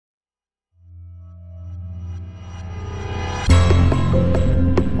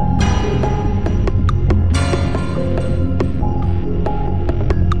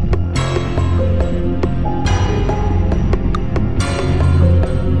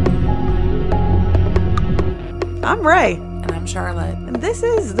I'm Ray. And I'm Charlotte. And this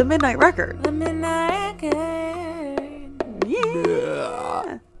is The Midnight Record. The Midnight Record.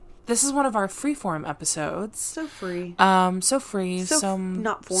 Yeah. This is one of our freeform episodes. So free. So free. So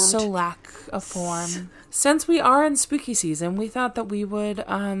not formed. So lack of form. Since we are in spooky season, we thought that we would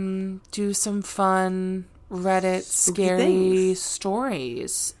do some fun Reddit Spooky scary things.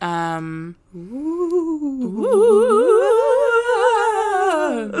 stories.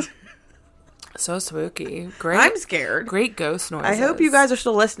 So spooky. Great. I'm scared. Great ghost noises. I hope you guys are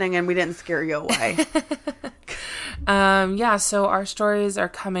still listening and we didn't scare you away. Yeah, so our stories are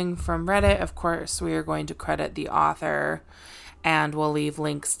coming from Reddit. Of course, we are going to credit the author, and we'll leave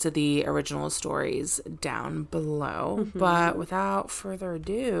links to the original stories down below. Mm-hmm. But without further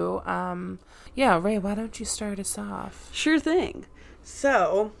ado, yeah, Ray, why don't you start us off? Sure thing.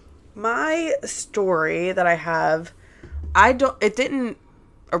 So, my story that I have, it didn't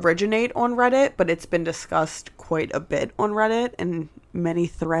originate on Reddit, but it's been discussed quite a bit on Reddit and many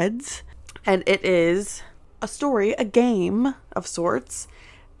threads. And it is a story, a game of sorts,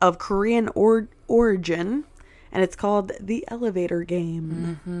 of Korean origin, and it's called The Elevator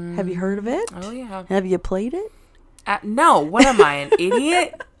Game. Mm-hmm. Have you heard of it? Oh, yeah. Have you played it? No, what am I, an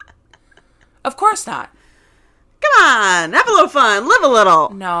idiot? Of course not. Come on, have a little fun, live a little.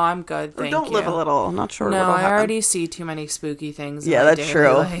 No, I'm good, thank you. Don't live a little, I'm not sure No, what'll I happen. already see too many spooky things. Yeah, in my that's daily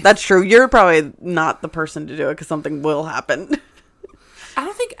true. life. That's true. You're probably not the person to do it because something will happen. I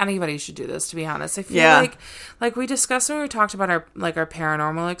don't think anybody should do this, to be honest. I feel like we discussed when we talked about our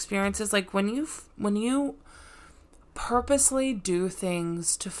paranormal experiences, like when you purposely do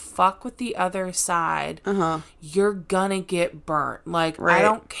things to fuck with the other side, you're gonna get burnt. Like, Right. I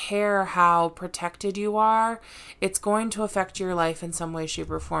don't care how protected you are, it's going to affect your life in some way, shape,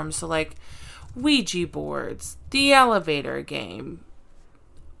 or form. So, like, Ouija boards, the elevator game,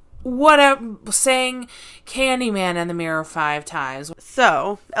 saying Candyman in the mirror 5 times.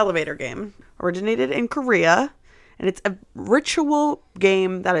 So, Elevator Game originated in Korea, and it's a ritual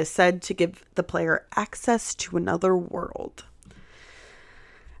game that is said to give the player access to another world.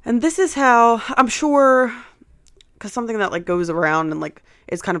 And this is how, I'm sure, because something that like goes around and like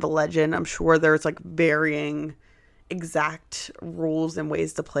is kind of a legend, I'm sure there's like varying exact rules and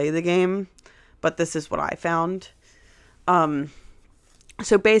ways to play the game, but this is what I found.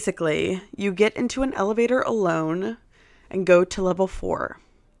 So basically, you get into an elevator alone and go to level 4.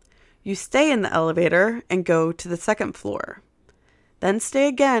 You stay in the elevator and go to the 2nd floor. Then stay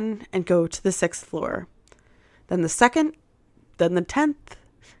again and go to the 6th floor. Then the 2nd, then the 10th,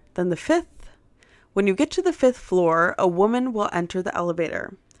 then the 5th. When you get to the 5th floor, a woman will enter the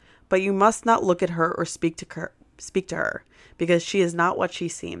elevator, but you must not look at her or speak to her because she is not what she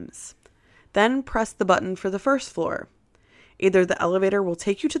seems. Then press the button for the 1st floor. Either the elevator will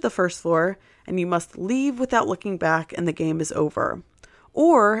take you to the 1st floor and you must leave without looking back and the game is over.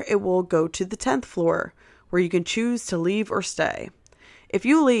 Or it will go to the 10th floor where you can choose to leave or stay. If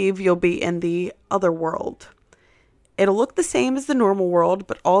you leave, you'll be in the other world. It'll look the same as the normal world,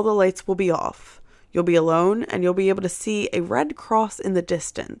 but all the lights will be off. You'll be alone and you'll be able to see a red cross in the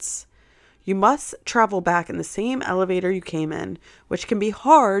distance. You must travel back in the same elevator you came in, which can be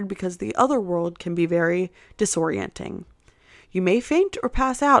hard because the other world can be very disorienting. You may faint or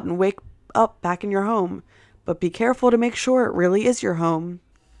pass out and wake up back in your home, but be careful to make sure it really is your home.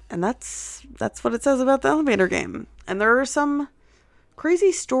 And that's what it says about the elevator game. And there are some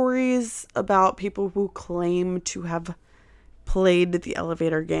crazy stories about people who claim to have played the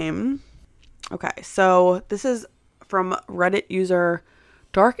elevator game. Okay, so this is from Reddit user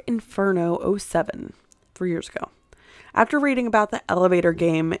Dark Inferno 07, 3 years ago. After reading about the elevator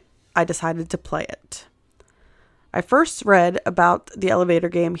game, I decided to play it. I first read about the elevator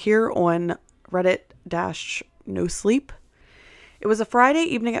game here on Reddit-No Sleep. It was a Friday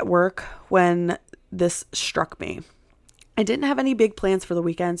evening at work when this struck me. I didn't have any big plans for the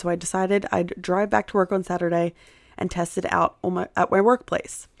weekend, so I decided I'd drive back to work on Saturday and test it out at my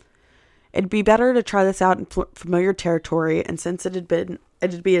workplace. It'd be better to try this out in familiar territory, and since it'd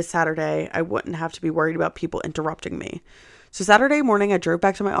be a Saturday, I wouldn't have to be worried about people interrupting me. So Saturday morning, I drove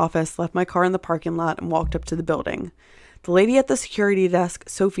back to my office, left my car in the parking lot, and walked up to the building. The lady at the security desk,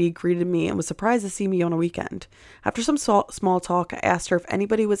 Sophie, greeted me and was surprised to see me on a weekend. After some small talk, I asked her if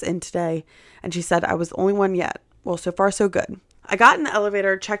anybody was in today, and she said I was the only one yet. Well, so far so good. I got in the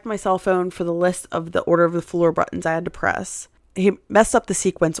elevator, checked my cell phone for the list of the order of the floor buttons I had to press. He messed up the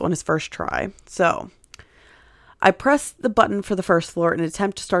sequence on his first try. So I pressed the button for the 1st floor in an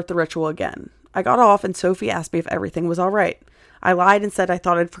attempt to start the ritual again. I got off and Sophie asked me if everything was all right. I lied and said I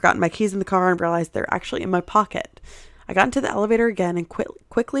thought I'd forgotten my keys in the car and realized they're actually in my pocket. I got into the elevator again and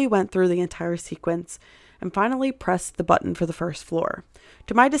quickly went through the entire sequence and finally pressed the button for the first floor.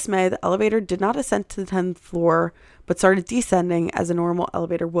 To my dismay, the elevator did not ascend to the 10th floor, but started descending as a normal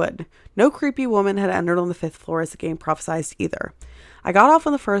elevator would. No creepy woman had entered on the 5th floor as the game prophesied either. I got off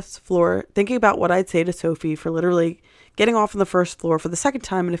on the first floor, thinking about what I'd say to Sophie for literally getting off on the first floor for the second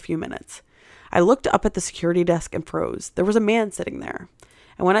time in a few minutes. I looked up at the security desk and froze. There was a man sitting there.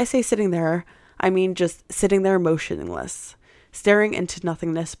 And when I say sitting there, I mean just sitting there motionless, staring into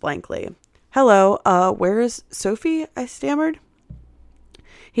nothingness blankly. "Hello, where is Sophie?" I stammered.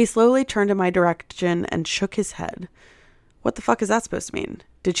 He slowly turned in my direction and shook his head. "What the fuck is that supposed to mean?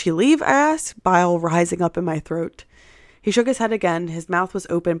 Did she leave?" I asked, bile rising up in my throat. He shook his head again. His mouth was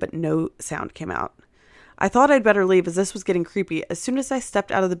open, but no sound came out. I thought I'd better leave as this was getting creepy. As soon as I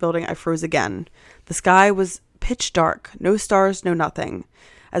stepped out of the building, I froze again. The sky was pitch dark. No stars, no nothing.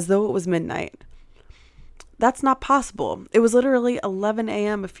 As though it was midnight. That's not possible. It was literally 11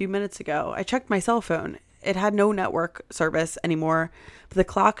 a.m. a few minutes ago. I checked my cell phone. It had no network service anymore, but the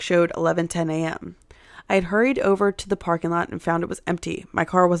clock showed 11:10 a.m. I had hurried over to the parking lot and found it was empty. My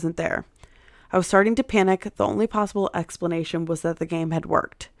car wasn't there. I was starting to panic. The only possible explanation was that the game had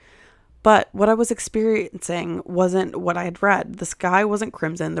worked. But what I was experiencing wasn't what I had read. The sky wasn't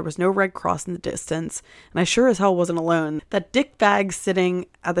crimson. There was no red cross in the distance. And I sure as hell wasn't alone. That dickbag sitting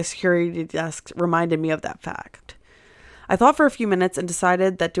at the security desk reminded me of that fact. I thought for a few minutes and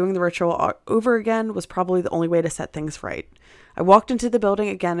decided that doing the ritual over again was probably the only way to set things right. I walked into the building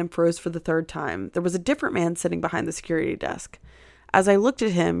again and froze for the third time. There was a different man sitting behind the security desk. As I looked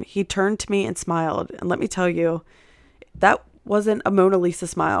at him, he turned to me and smiled. And let me tell you, that wasn't a Mona Lisa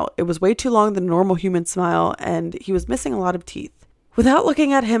smile. It was way too long than a normal human smile, and he was missing a lot of teeth. Without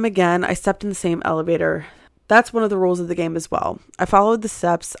looking at him again, I stepped in the same elevator. That's one of the rules of the game as well. I followed the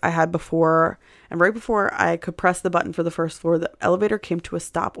steps I had before, and right before I could press the button for the first floor, the elevator came to a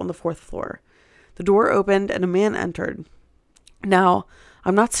stop on the 4th floor. The door opened, and a man entered. Now,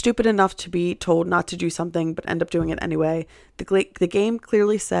 I'm not stupid enough to be told not to do something, but end up doing it anyway. The game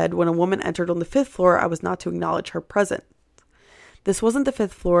clearly said when a woman entered on the 5th floor, I was not to acknowledge her presence. This wasn't the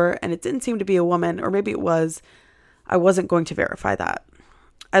 5th floor, and it didn't seem to be a woman, or maybe it was. I wasn't going to verify that.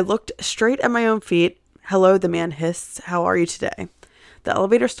 I looked straight at my own feet. "Hello," the man hissed. "How are you today?" The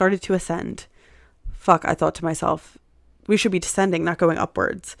elevator started to ascend. Fuck, I thought to myself. We should be descending, not going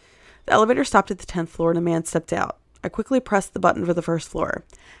upwards. The elevator stopped at the 10th floor, and a man stepped out. I quickly pressed the button for the first floor.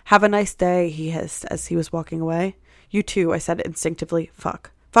 "Have a nice day," he hissed as he was walking away. "You too," I said instinctively. Fuck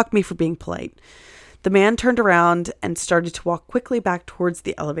me for being polite. The man turned around and started to walk quickly back towards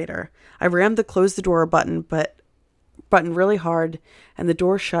the elevator. I rammed the close the door button really hard, and the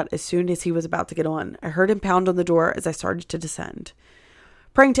door shut as soon as he was about to get on. I heard him pound on the door as I started to descend.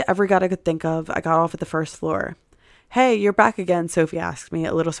 Praying to every god I could think of, I got off at the first floor. "Hey, you're back again," Sophie asked me,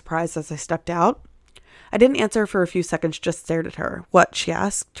 a little surprised as I stepped out. I didn't answer for a few seconds, just stared at her. "What?" she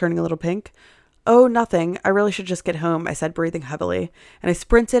asked, turning a little pink. "Oh, nothing. I really should just get home," I said, breathing heavily, and I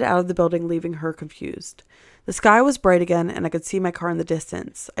sprinted out of the building, leaving her confused. The sky was bright again, and I could see my car in the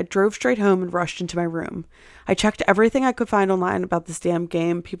distance. I drove straight home and rushed into my room. I checked everything I could find online about this damn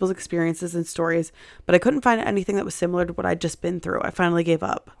game, people's experiences and stories, but I couldn't find anything that was similar to what I'd just been through. I finally gave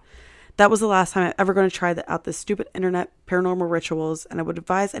up. That was the last time I'm ever going to try out this stupid internet paranormal rituals, and I would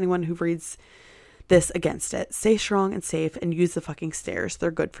advise anyone who reads this against it. Stay strong and safe, and use the fucking stairs. They're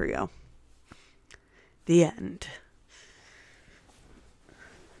good for you. The end.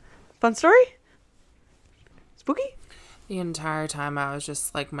 Fun story? Spooky? The entire time I was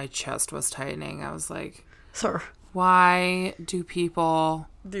just like, my chest was tightening. I was like, Sir, why do people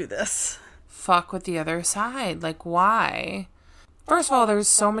do this? Fuck with the other side? Like, why? First of all, there's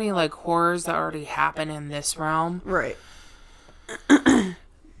so many like horrors that already happen in this realm. Right.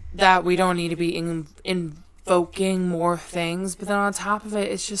 That we don't need to be invoking more things. But then on top of it,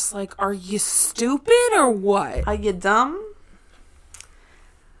 it's just like, are you stupid or what? Are you dumb?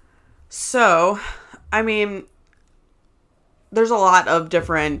 So, I mean, there's a lot of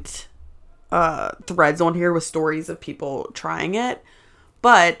different threads on here with stories of people trying it.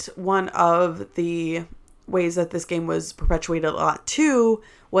 But one of the ways that this game was perpetuated a lot too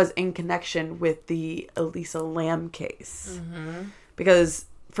was in connection with the Elisa Lam case. Mm-hmm. Because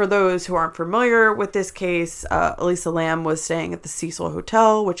for those who aren't familiar with this case, Elisa Lam was staying at the Cecil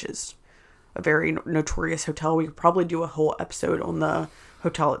Hotel, which is a very notorious hotel. We could probably do a whole episode on the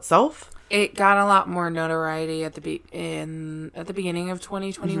hotel itself. It got a lot more notoriety at the beginning of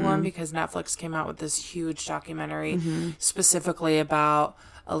 2021 mm-hmm. because Netflix came out with this huge documentary mm-hmm. specifically about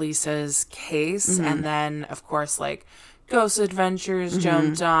Elisa's case, mm-hmm. and then of course like Ghost Adventures mm-hmm.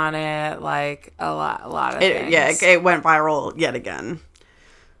 jumped on it, like a lot of things. Yeah, it went viral yet again.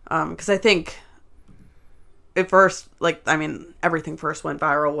 Because I think at first, like, I mean, everything first went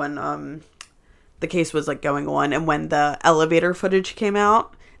viral when the case was like going on, and when the elevator footage came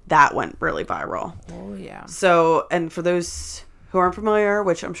out, that went really viral. Oh yeah. So, and for those who aren't familiar,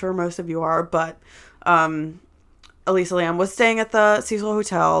 which I'm sure most of you are, but Elisa Lam was staying at the Cecil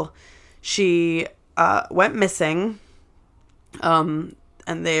Hotel. She went missing, and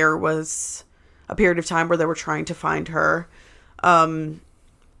there was a period of time where they were trying to find her. And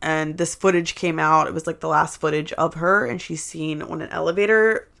this footage came out. It was like the last footage of her, and she's seen on an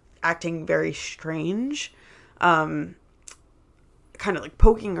elevator acting very strange, kind of like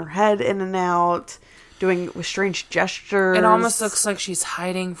poking her head in and out, doing with strange gestures. It almost looks like she's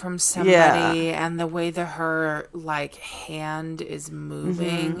hiding from somebody, and the way that her like hand is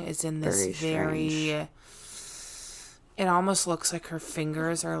moving is in this very it almost looks like her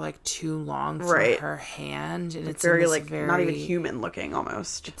fingers are like too long for her hand, and it's very like not even human looking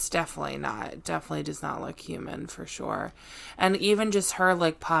almost. It's definitely not. It definitely does not look human for sure. And even just her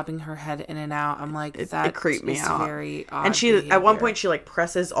like popping her head in and out, I'm like, it creeped me out. Very odd. And she at one point she like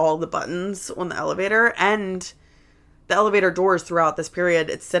presses all the buttons on the elevator, and the elevator doors throughout this period,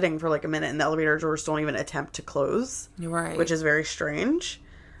 it's sitting for like a minute, and the elevator doors don't even attempt to close. Right. Which is very strange.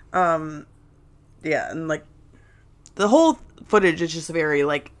 Yeah, and like the whole footage is just very,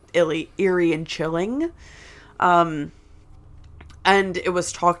 like, eerie and chilling. And it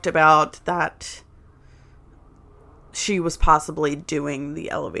was talked about that she was possibly doing the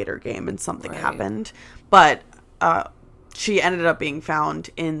elevator game and something happened. But she ended up being found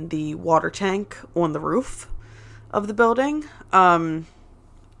in the water tank on the roof of the building.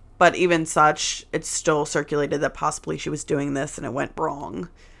 But even such, it's still circulated that possibly she was doing this and it went wrong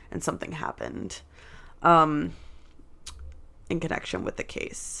and something happened. In connection with the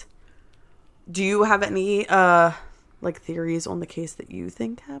case. Do you have any like theories on the case that you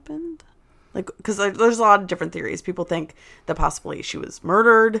think happened? Like, because there's a lot of different theories. People think that possibly she was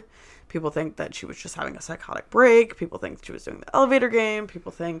murdered. People think that she was just having a psychotic break. People think she was doing the elevator game.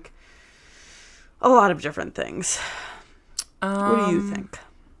 People think a lot of different things. What do you think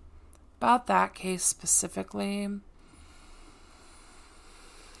about that case specifically?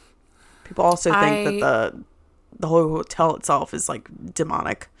 People also think that the whole hotel itself is like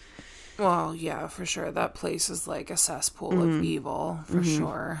demonic. Well, yeah, for sure. That place is like a cesspool of evil, for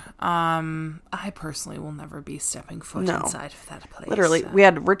sure. I personally will never be stepping foot inside of that place. Literally, we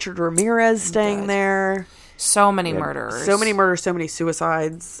had Richard Ramirez staying there. So many murders. So many murders, so many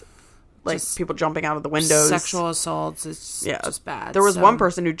suicides. Like just people jumping out of the windows. Sexual assaults. It's just bad. There was one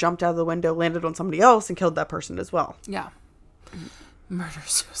person who jumped out of the window, landed on somebody else, and killed that person as well. Yeah. Murder,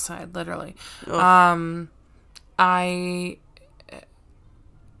 suicide, literally. Ugh. I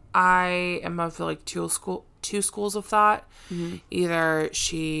am of like two schools of thought. Mm-hmm. Either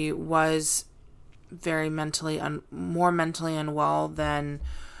she was very more mentally unwell than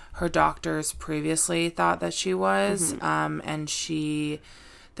her doctors previously thought that she was, and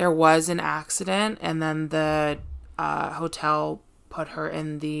there was an accident, and then the hotel put her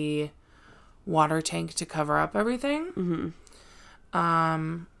in the water tank to cover up everything.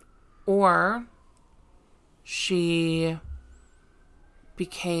 Or she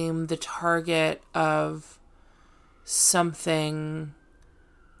became the target of something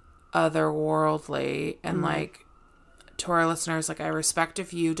otherworldly. And like, to our listeners, like, I respect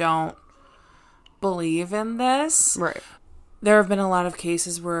if you don't believe in this. Right. There have been a lot of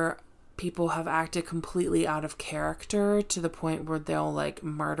cases where people have acted completely out of character to the point where they'll like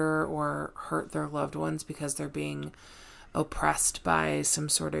murder or hurt their loved ones because they're being oppressed by some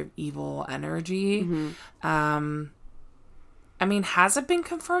sort of evil energy. I mean, has it been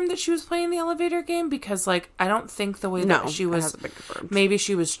confirmed that she was playing the elevator game? Because, like, I don't think the way that she was... it hasn't been confirmed. Maybe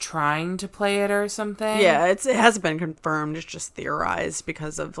she was trying to play it or something. Yeah, it hasn't been confirmed. It's just theorized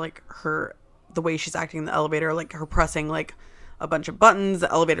because of, like, the way she's acting in the elevator. Like, her pressing, like, a bunch of buttons,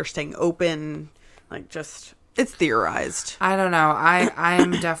 the elevator staying open. Like, just... It's theorized. I don't know.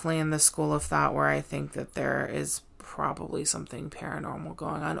 I'm definitely in the school of thought where I think that there is probably something paranormal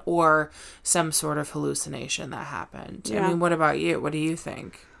going on or some sort of hallucination that happened. Yeah. I mean, what about you? What do you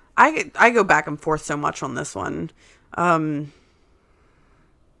think? I go back and forth so much on this one.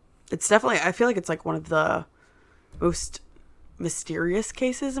 It's definitely, I feel like it's like one of the most mysterious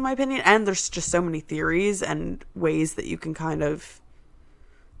cases in my opinion, and there's just so many theories and ways that you can kind of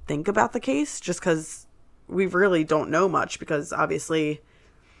think about the case, just because we really don't know much, because obviously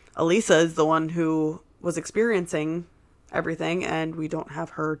Elisa is the one who was experiencing everything, and we don't have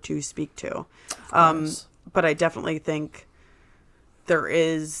her to speak to. But I definitely think there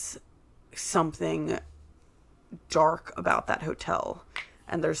is something dark about that hotel,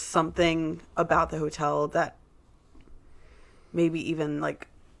 and there's something about the hotel that maybe even like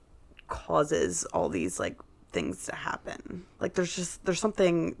causes all these like things to happen. Like there's some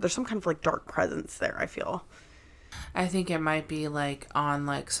kind of like dark presence there, I feel. I think it might be like on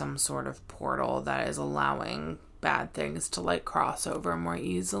like some sort of portal that is allowing bad things to like cross over more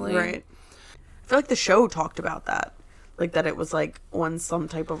easily. Right. I feel like the show talked about that. Like that it was like on some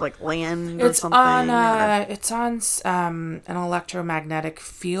type of like land or something. It's on an electromagnetic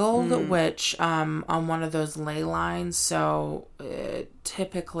field, which on one of those ley lines. So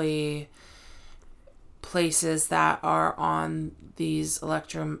typically places that are on these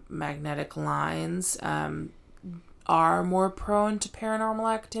electromagnetic lines are more prone to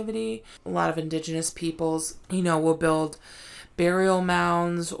paranormal activity. A lot of indigenous peoples, will build burial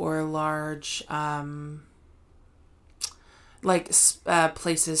mounds or large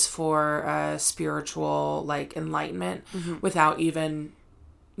places for spiritual like enlightenment without even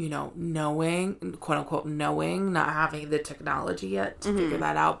knowing, quote unquote knowing, not having the technology yet to figure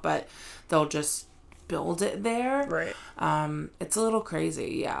that out, but they'll just build it there. Right. It's a little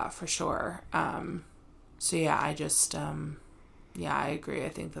crazy, yeah, for sure. So yeah, I just I agree. I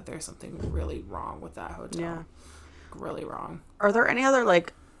think that there's something really wrong with that hotel. Yeah. Really wrong. Are there any other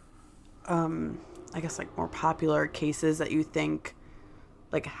like I guess like more popular cases that you think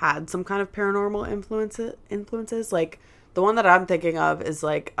like had some kind of paranormal influences? Like the one that I'm thinking of is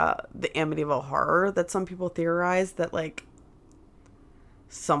like the Amityville Horror, that some people theorize that like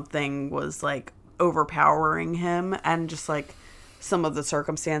something was like overpowering him, and just like some of the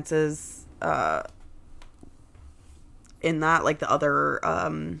circumstances in that, like the other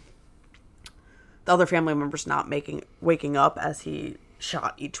family members not waking up as he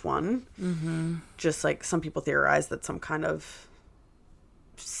shot each one. Just like some people theorize that some kind of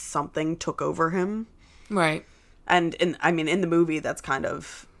something took over him, right? And in the movie that's kind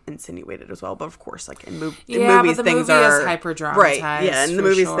of insinuated as well, but of course like in movies but things movie are hyper dramatized, right? Yeah, in the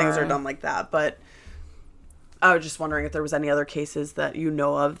movies sure. Things are done like that. But I was just wondering if there was any other cases that you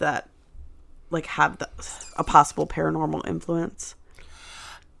know of that like have a possible paranormal influence.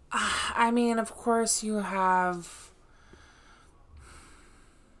 I mean, of course you have.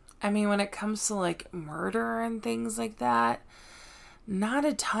 I mean, when it comes to like murder and things like that, not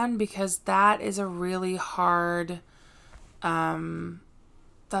a ton, because that is a really hard,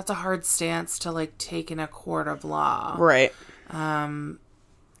 that's a hard stance to like take in a court of law. Right.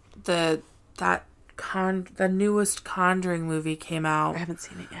 The newest Conjuring movie came out. I haven't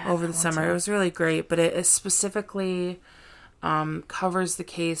seen it yet. Over the summer. It was really great, but it specifically covers the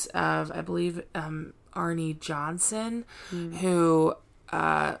case of, I believe, Arnie Johnson, who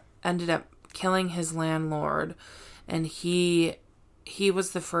ended up killing his landlord, and he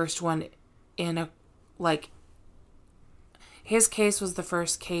was the first one in a, like, his case was the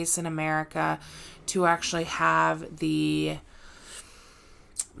first case in America to actually have the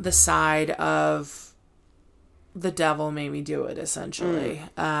side of the devil made me do it, essentially.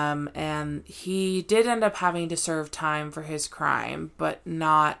 And he did end up having to serve time for his crime, but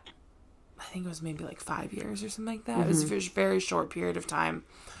not, I think it was maybe like 5 years or something like that. It was a very short period of time,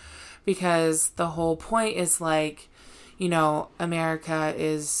 because the whole point is like, America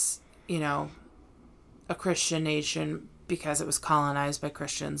is, a Christian nation because it was colonized by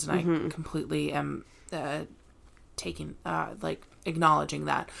Christians, and I completely am acknowledging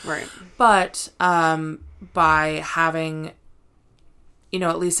that. Right. But by having,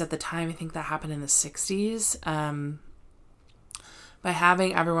 at least at the time, I think that happened in the 60s, by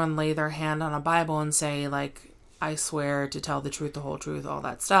having everyone lay their hand on a Bible and say, like, I swear to tell the truth, the whole truth, all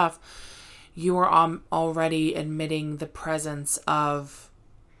that stuff, you are already admitting the presence of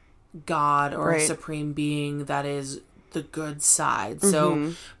God or a supreme being that is the good side.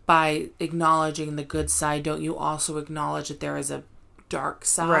 So by acknowledging the good side, don't you also acknowledge that there is a dark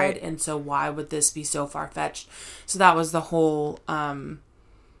side? Right. And so why would this be so far-fetched? So that was the whole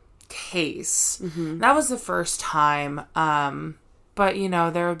case. That was the first time. But,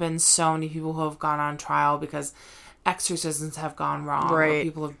 there have been so many people who have gone on trial because exorcisms have gone wrong. Right. Or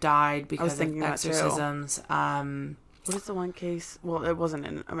people have died because of exorcisms. What is the one case? Well, it wasn't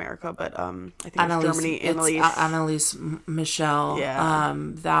in America, but I think it was Germany. Annalise Michel. Yeah.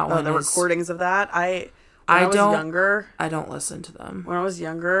 That one. The recordings of that. When I was younger, I don't listen to them. When I was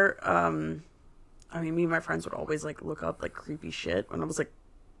younger, me and my friends would always like look up like creepy shit when I was like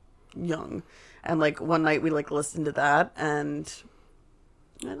young, and like one night we like listened to that, and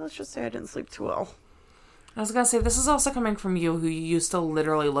let's just say I didn't sleep too well. I was gonna say, this is also coming from you, who used to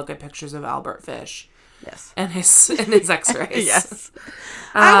literally look at pictures of Albert Fish. Yes. And his X-rays. Yes.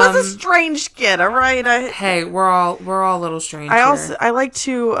 I was a strange kid, all right? Hey, we're all a little strange here. I like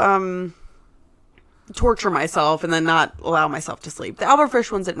to, torture myself and then not allow myself to sleep. The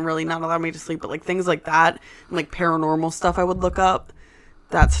Alberfish ones didn't really not allow me to sleep, but like things like that and like paranormal stuff I would look up.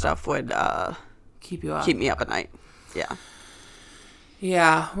 That stuff would keep you up. Keep me up at night. Yeah.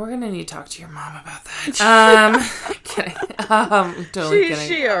 Yeah, we're gonna need to talk to your mom about that. Kidding. Totally kidding.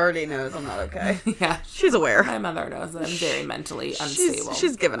 She already knows I'm not okay. Yeah, she's aware. My mother knows that I'm very mentally unstable.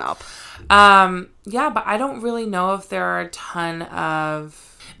 She's given up. Yeah, but I don't really know if there are a ton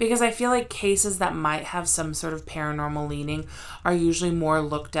of, because I feel like cases that might have some sort of paranormal leaning are usually more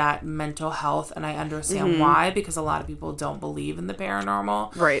looked at mental health, and I understand why, because a lot of people don't believe in the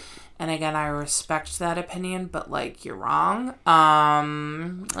paranormal. Right. And again, I respect that opinion, but like, you're wrong.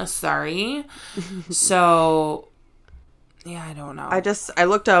 Sorry. So, yeah, I don't know. I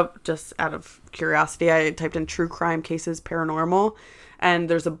looked up, just out of curiosity, I typed in true crime cases paranormal, and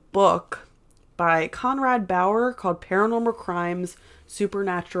there's a book by Conrad Bauer called Paranormal Crimes,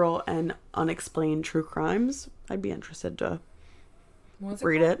 Supernatural and Unexplained True Crimes. I'd be interested to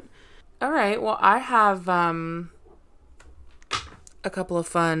read it. All right. Well, I have a couple of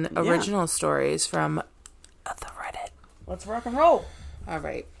fun original stories from the Reddit. Let's rock and roll. All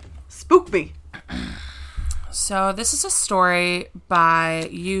right. Spook me. So this is a story by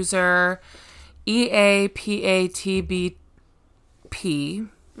user EAPATBP.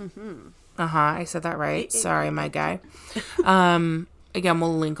 I said that right. Sorry, my guy. Again,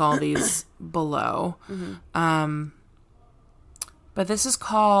 we'll link all these below. But this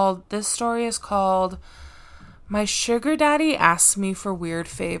story is called My Sugar Daddy Asks Me for Weird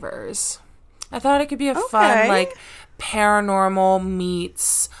Favors. I thought it could be a fun, like, paranormal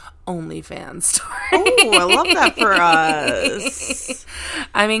meets OnlyFans story. Oh, I love that for us.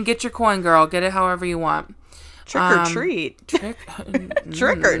 I mean, get your coin, girl. Get it however you want. Trick or treat. Trick or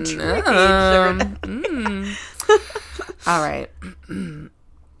treat. All right.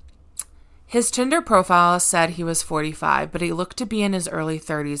 His Tinder profile said he was 45, but he looked to be in his early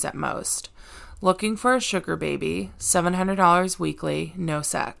 30s at most. Looking for a sugar baby, $700 weekly, no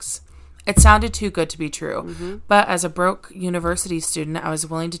sex. It sounded too good to be true, but as a broke university student, I was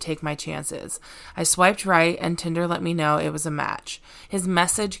willing to take my chances. I swiped right, and Tinder let me know it was a match. His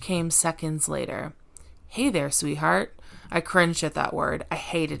message came seconds later. Hey there, sweetheart. I cringed at that word. I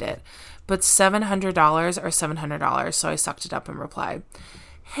hated it. But $700 or $700, so I sucked it up and replied,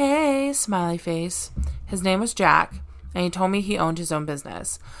 Hey, smiley face. His name was Jack, and he told me he owned his own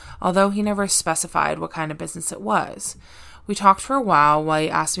business, although he never specified what kind of business it was. We talked for a while he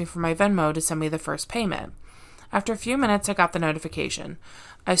asked me for my Venmo to send me the first payment. After a few minutes, I got the notification.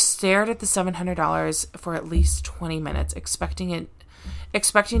 I stared at the $700 for at least 20 minutes, expecting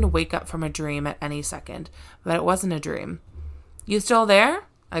to wake up from a dream at any second, but it wasn't a dream. You still there?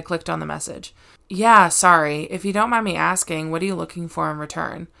 I clicked on the message. Yeah, sorry. If you don't mind me asking, what are you looking for in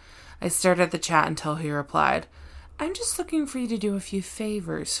return? I stared at the chat until he replied, I'm just looking for you to do a few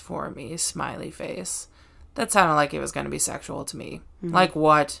favors for me, smiley face. That sounded like it was going to be sexual to me. Like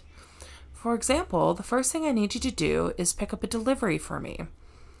what? For example, the first thing I need you to do is pick up a delivery for me.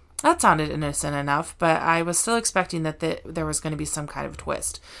 That sounded innocent enough, but I was still expecting that there was going to be some kind of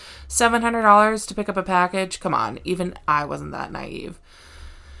twist. $700 to pick up a package? Come on, even I wasn't that naive.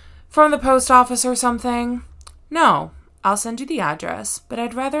 From the post office or something? No, I'll send you the address, but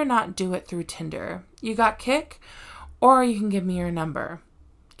I'd rather not do it through Tinder. You got Kik? Or you can give me your number.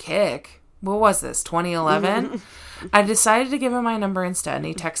 Kik? What was this, 2011? I decided to give him my number instead, and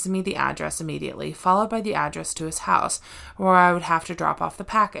he texted me the address immediately, followed by the address to his house, where I would have to drop off the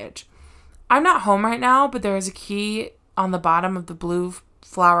package. I'm not home right now, but there is a key on the bottom of the blue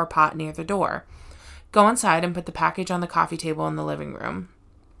flower pot near the door. Go inside and put the package on the coffee table in the living room.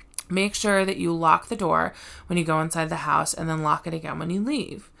 Make sure that you lock the door when you go inside the house and then lock it again when you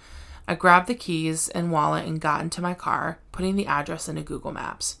leave. I grabbed the keys and wallet and got into my car, putting the address into Google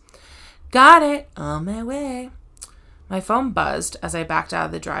Maps. Got it! On my way. My phone buzzed as I backed out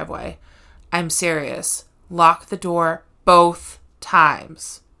of the driveway. I'm serious. Lock the door both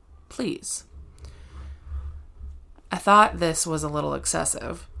times. Please. I thought this was a little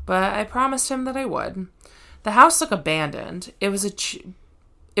excessive, but I promised him that I would. The house looked abandoned. It was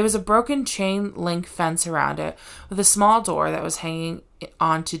a broken chain link fence around it with a small door that was hanging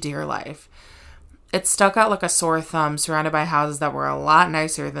on to dear life. It stuck out like a sore thumb, surrounded by houses that were a lot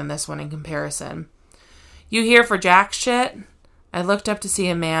nicer than this one in comparison. You here for jack shit? I looked up to see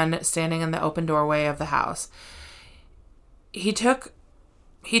a man standing in the open doorway of the house. He took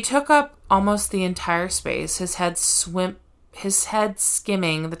up almost the entire space, his head skimming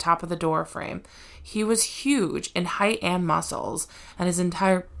the top of the door frame. He was huge in height and muscles, and his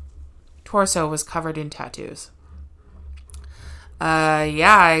entire torso was covered in tattoos.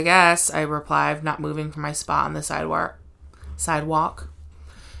 Yeah, I guess, I replied, not moving from my spot on the sidewalk.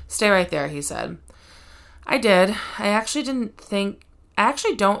 Stay right there, he said. I did. I actually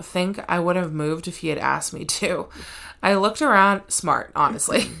don't think I would have moved if he had asked me to. I looked around, smart,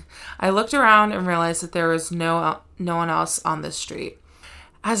 honestly. I looked around and realized that there was no one else on this street.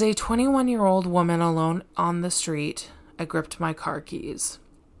 As a 21-year-old woman alone on the street, I gripped my car keys.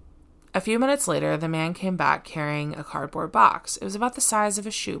 A few minutes later, the man came back carrying a cardboard box. It was about the size of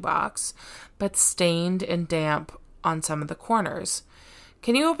a shoebox, but stained and damp on some of the corners.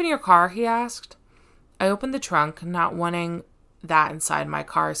 Can you open your car? He asked. I opened the trunk, not wanting that inside my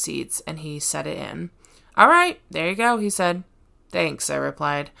car seats, and he set it in. All right, there you go, he said. Thanks, I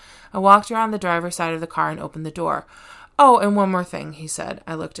replied. I walked around the driver's side of the car and opened the door. Oh, and one more thing, he said.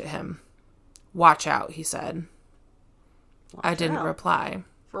 I looked at him. Watch out, he said. I didn't reply.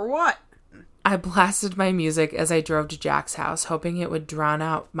 For what? I blasted my music as I drove to Jack's house, hoping it would drown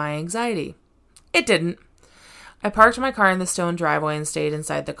out my anxiety. It didn't. I parked my car in the stone driveway and stayed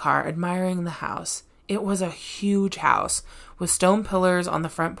inside the car, admiring the house. It was a huge house with stone pillars on the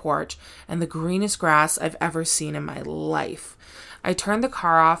front porch and the greenest grass I've ever seen in my life. I turned the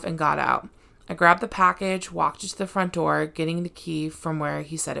car off and got out. I grabbed the package, walked to the front door, getting the key from where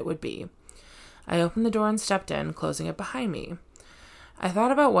he said it would be. I opened the door and stepped in, closing it behind me. I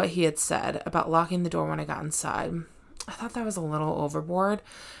thought about what he had said about locking the door when I got inside. I thought that was a little overboard,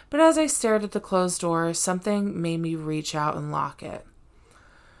 but as I stared at the closed door, something made me reach out and lock it.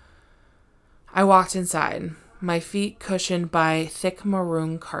 I walked inside, my feet cushioned by thick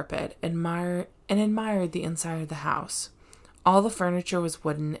maroon carpet, admired the inside of the house. All the furniture was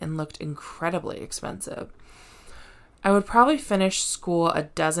wooden and looked incredibly expensive. I would probably finish school a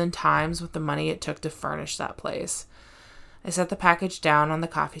dozen times with the money it took to furnish that place. I set the package down on the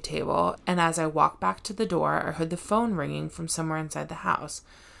coffee table, and as I walked back to the door, I heard the phone ringing from somewhere inside the house.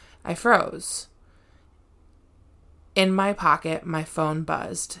 I froze. In my pocket, my phone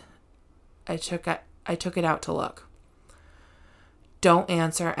buzzed. I took it out to look. Don't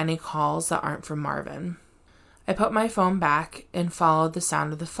answer any calls that aren't from Marvin. I put my phone back and followed the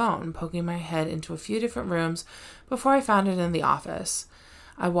sound of the phone, poking my head into a few different rooms before I found it in the office.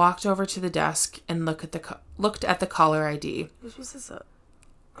 I walked over to the desk and looked at the caller ID. What was this?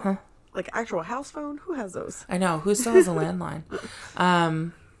 Like actual house phone? Who has those? I know. Who still has a landline?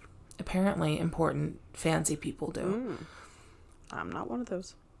 Apparently important, fancy people do. I'm not one of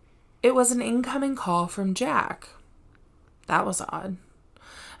those. It was an incoming call from Jack. That was odd.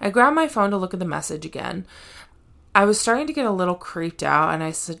 I grabbed my phone to look at the message again. I was starting to get a little creeped out, and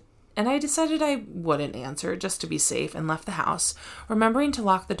I decided I wouldn't answer just to be safe and left the house, remembering to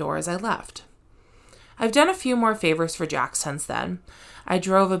lock the door as I left. I've done a few more favors for Jack since then. I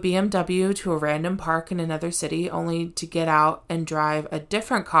drove a BMW to a random park in another city only to get out and drive a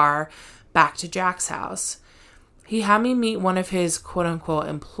different car back to Jack's house. He had me meet one of his quote-unquote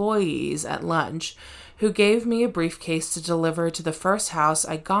employees at lunch who gave me a briefcase to deliver to the first house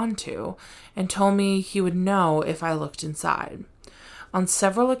I'd gone to and told me he would know if I looked inside. On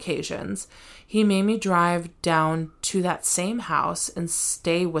several occasions, he made me drive down to that same house and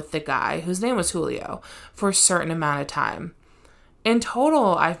stay with the guy, whose name was Julio, for a certain amount of time. In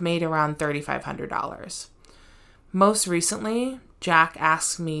total, I've made around $3,500. Most recently, Jack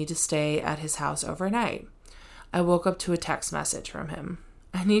asked me to stay at his house overnight. I woke up to a text message from him.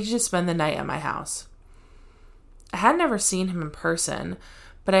 I need you to spend the night at my house. I had never seen him in person,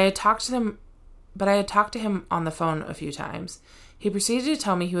 but I had talked to him on the phone a few times. He proceeded to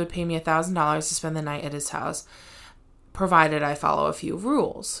tell me he would pay me $1,000 to spend the night at his house, provided I follow a few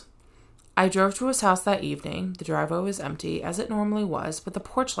rules. I drove to his house that evening. The driveway was empty, as it normally was, but the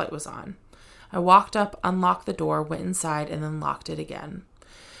porch light was on. I walked up, unlocked the door, went inside, and then locked it again.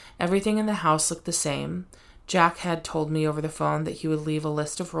 Everything in the house looked the same. Jack had told me over the phone that he would leave a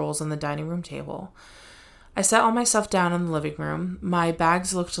list of rules on the dining room table. I set all my stuff down in the living room. My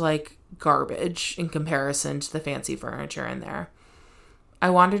bags looked like garbage in comparison to the fancy furniture in there. I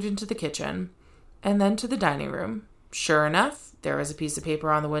wandered into the kitchen and then to the dining room. Sure enough, there was a piece of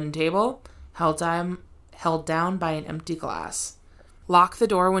paper on the wooden table, held down by an empty glass. Lock the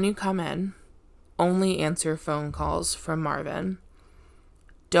door when you come in. Only answer phone calls from Marvin.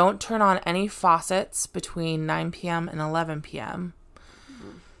 Don't turn on any faucets between 9 p.m. and 11 p.m.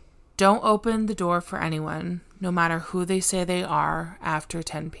 Don't open the door for anyone, no matter who they say they are, after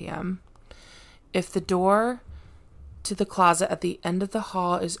 10 p.m. If the door to the closet at the end of the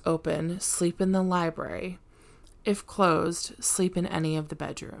hall is open, sleep in the library. If closed, sleep in any of the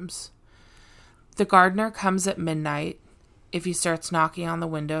bedrooms. The gardener comes at midnight. If he starts knocking on the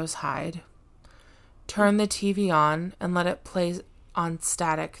windows, hide. Turn the TV on and let it play on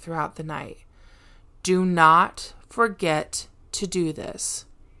static throughout the night. Do not forget to do this.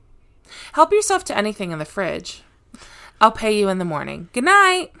 Help yourself to anything in the fridge. I'll pay you in the morning. Good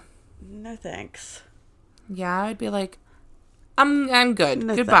night. No thanks. Yeah, I'd be like, I'm good.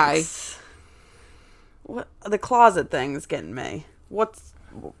 No Goodbye. Thanks. What the closet thing's getting me. What's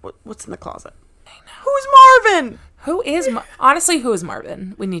in the closet? I know. Who's Marvin? Honestly, who is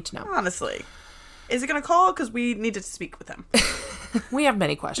Marvin? We need to know. Honestly. Is he going to call? Because we need to speak with him. We have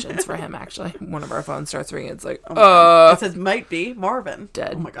many questions for him, actually. One of our phones starts ringing. It's like, It says might be Marvin.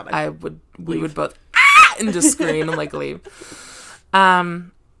 Dead. Oh my God. We would both, and just scream and like leave.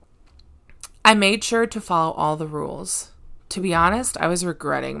 I made sure to follow all the rules. To be honest, I was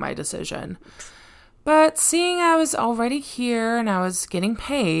regretting my decision. But seeing I was already here and I was getting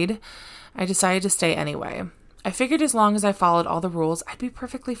paid, I decided to stay anyway. I figured as long as I followed all the rules, I'd be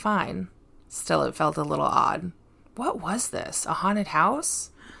perfectly fine. Still, it felt a little odd. What was this? A haunted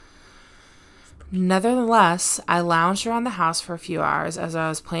house? Nevertheless, I lounged around the house for a few hours as I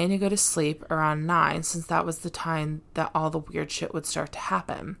was planning to go to sleep around 9, since that was the time that all the weird shit would start to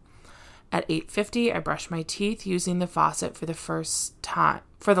happen. At 8:50, I brushed my teeth using the faucet for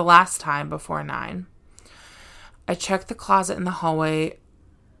the last time before 9. I checked the closet in the hallway,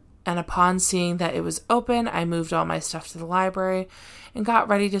 and upon seeing that it was open, I moved all my stuff to the library and got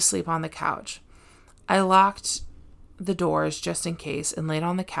ready to sleep on the couch. I locked the doors just in case and laid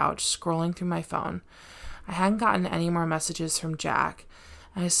on the couch, scrolling through my phone. I hadn't gotten any more messages from Jack.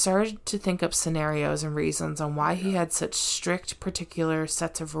 I started to think up scenarios and reasons on why he had such strict, particular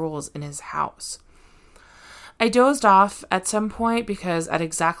sets of rules in his house. I dozed off at some point because at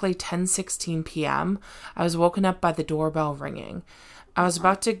exactly 10:16 p.m., I was woken up by the doorbell ringing. I was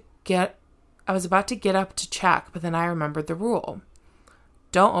about to get up to check, but then I remembered the rule.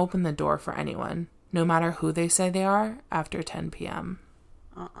 Don't open the door for anyone, no matter who they say they are, after 10 p.m.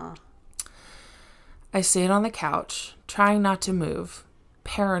 I stayed on the couch, trying not to move,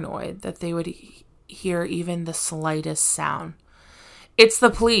 paranoid that they would hear even the slightest sound. It's the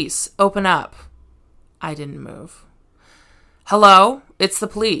police. Open up. I didn't move. Hello? It's the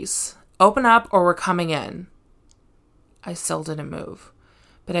police. Open up or we're coming in. I still didn't move,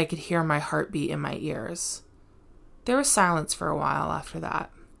 but I could hear my heartbeat in my ears. There was silence for a while after that.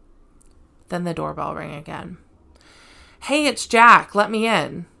 Then the doorbell rang again. Hey, it's Jack. Let me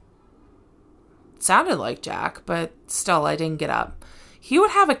in. It sounded like Jack, but still I didn't get up. He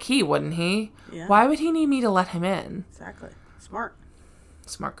would have a key, wouldn't he? Yeah. Why would he need me to let him in? Exactly. Smart.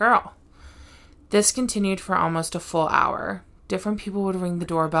 Smart girl. This continued for almost a full hour. Different people would ring the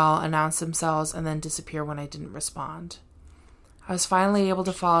doorbell, announce themselves, and then disappear when I didn't respond. I was finally able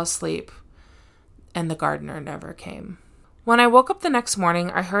to fall asleep, and the gardener never came. When I woke up the next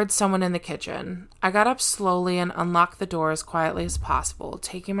morning, I heard someone in the kitchen. I got up slowly and unlocked the door as quietly as possible,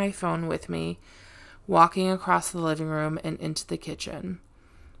 taking my phone with me, walking across the living room and into the kitchen.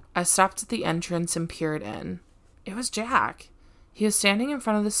 I stopped at the entrance and peered in. It was Jack. He was standing in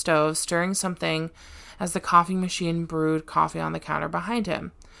front of the stove, stirring something as the coffee machine brewed coffee on the counter behind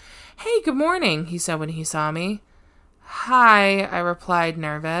him. Hey, good morning, he said when he saw me. Hi, I replied,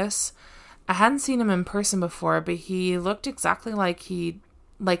 nervous. I hadn't seen him in person before, but he looked exactly like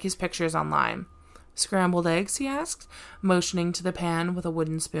his pictures online. Scrambled eggs, he asked, motioning to the pan with a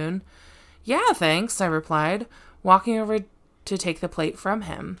wooden spoon. Yeah, thanks, I replied, walking over to take the plate from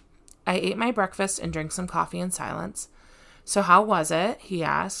him. I ate my breakfast and drank some coffee in silence. So how was it? He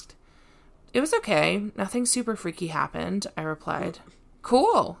asked. It was okay. Nothing super freaky happened, I replied.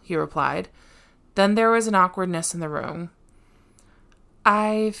 Cool, he replied. Then there was an awkwardness in the room.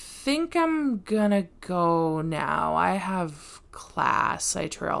 I think I'm gonna go now. I have class, I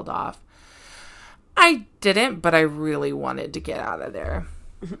trailed off. I didn't, but I really wanted to get out of there.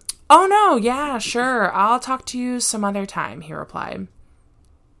 Oh no, yeah, sure. I'll talk to you some other time, he replied.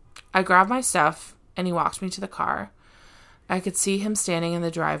 I grabbed my stuff and he walked me to the car. I could see him standing in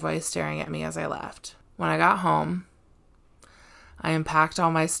the driveway staring at me as I left. When I got home, I unpacked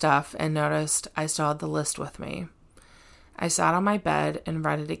all my stuff and noticed I still had the list with me. I sat on my bed and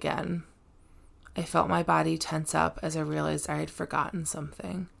read it again. I felt my body tense up as I realized I had forgotten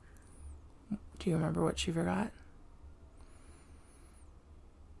something. Do you remember what she forgot?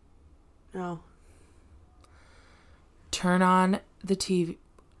 No. Turn on the TV.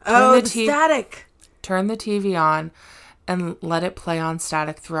 The static. Turn the TV on and let it play on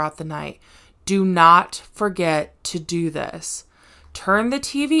static throughout the night. Do not forget to do this. Turn the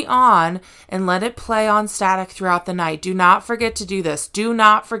TV on and let it play on static throughout the night. Do not forget to do this. Do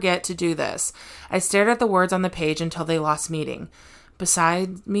not forget to do this. I stared at the words on the page until they lost meaning.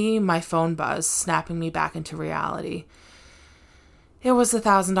 Beside me, my phone buzzed, snapping me back into reality. It was a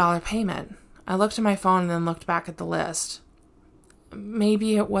 $1,000 payment. I looked at my phone and then looked back at the list.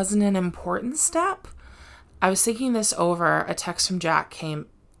 Maybe it wasn't an important step? I was thinking this over. A text from Jack came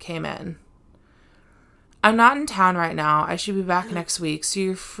in. I'm not in town right now. I should be back next week, so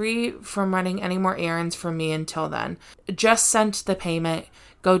you're free from running any more errands for me until then. Just sent the payment.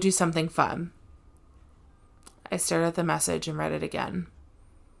 Go do something fun. I stared at the message and read it again.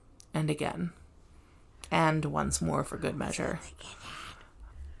 And again. And once more for good measure.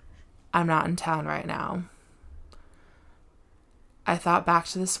 I'm not in town right now. I thought back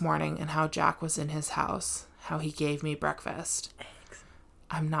to this morning and how Jack was in his house. How he gave me breakfast.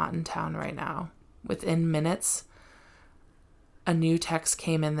 I'm not in town right now. Within minutes, a new text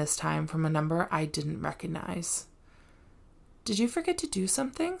came in this time from a number I didn't recognize. Did you forget to do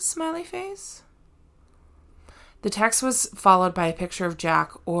something? Smiley face. The text was followed by a picture of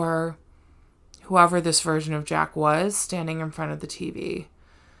Jack, or whoever this version of Jack was, standing in front of the TV.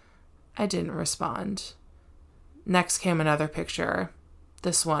 I didn't respond. Next came another picture.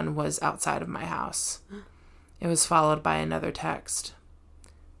 This one was outside of my house. It was followed by another text.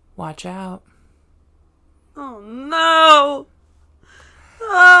 Watch out. Oh, no.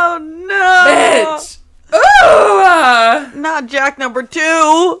 Oh, no. Bitch. Ooh! Not Jack number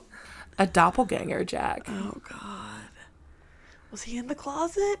 2. A doppelganger Jack. Oh, God. Was he in the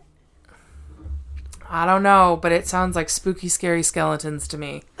closet? I don't know, but it sounds like spooky, scary skeletons to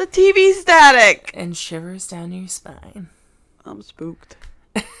me. The TV static. And shivers down your spine. I'm spooked.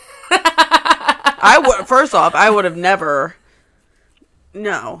 First off, I would have never.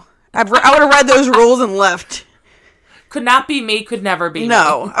 No. I would have read those rules and left. Could not be me, could never be me.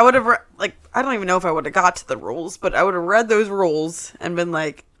 I would have, I don't even know if I would have got to the rules, but I would have read those rules and been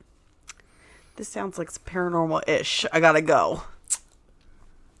like, this sounds like paranormal-ish. I gotta go.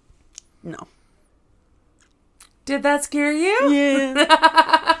 No. Did that scare you? Yeah.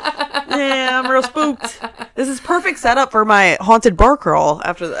 Yeah, I'm real spooked. This is perfect setup for my haunted bar crawl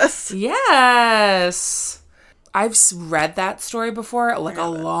after this. Yes. I've read that story before, like a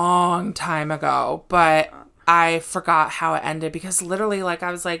long time ago, but I forgot how it ended because literally,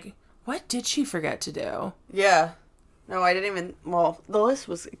 I was like, what did she forget to do? Yeah. No, I didn't even, the list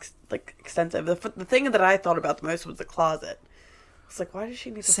was, extensive. The thing that I thought about the most was the closet. It's like, why does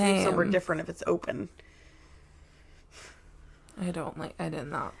she need to sleep somewhere different if it's open? I don't like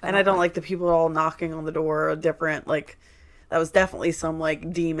the people all knocking on the door different, that was definitely some,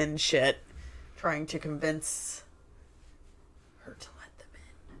 demon shit trying to convince her to let them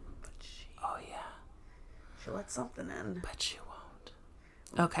in. But she let something in. But she won't.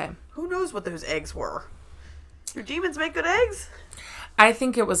 Okay. Who knows what those eggs were? Do demons make good eggs? I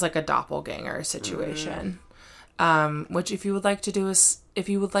think it was like a doppelganger situation. Which if you would like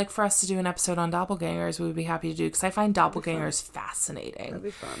for us to do an episode on doppelgangers, we would be happy to do, because I find doppelgangers fascinating. That'd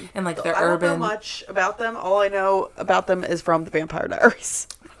be fun. And I don't know much about them. All I know about them is from the Vampire Diaries.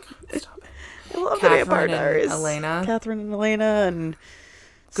 Stop it. I love the Vampire Diaries. Catherine and Elena and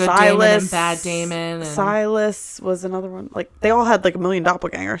Good Silas. Damon and Bad Damon. And... Silas was another one. They all had 1 million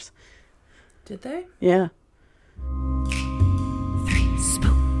doppelgangers. Did they? Yeah.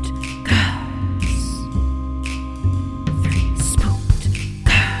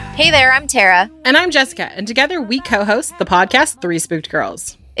 Hey there, I'm Tara. And I'm Jessica, and together we co-host the podcast 3 Spooked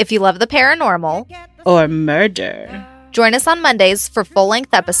Girls. If you love the paranormal or murder, join us on Mondays for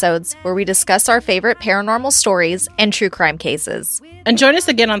full-length episodes where we discuss our favorite paranormal stories and true crime cases. And join us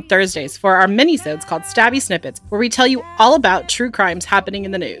again on Thursdays for our mini-sodes called Stabby Snippets, where we tell you all about true crimes happening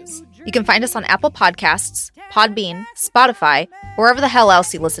in the news. You can find us on Apple Podcasts, Podbean, Spotify, or wherever the hell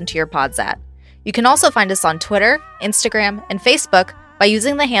else you listen to your pods at. You can also find us on Twitter, Instagram, and Facebook by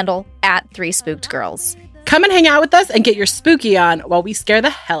using the handle @3SpookedGirls. Come and hang out with us and get your spooky on while we scare the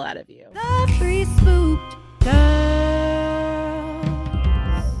hell out of you. The 3 Spooked Girls.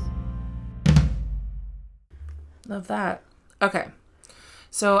 Love that. Okay.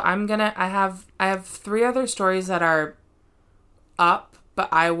 So I have 3 other stories that are up, but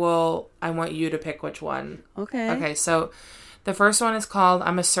I want you to pick which one. Okay. Okay, so the first one is called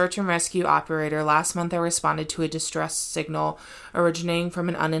I'm a search and rescue operator. Last month I responded to a distress signal originating from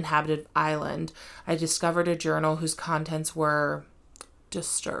an uninhabited island. I discovered a journal whose contents were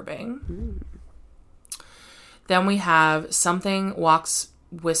disturbing. Then we have something walks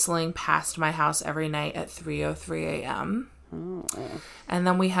whistling past my house every night at 3:03 a.m. And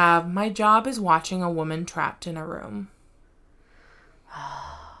then we have my job is watching a woman trapped in a room.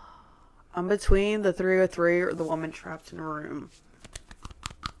 I'm between the 303 or the woman trapped in a room.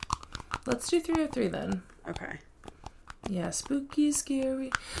 Let's do 303 then. Okay. Yeah, spooky,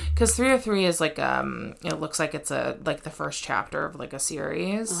 scary. Because 303 is like, it looks like it's like the first chapter of like a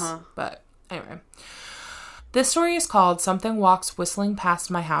series. But anyway. This story is called Something Walks Whistling Past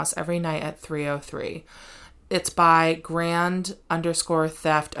My House Every Night at 3:03. It's by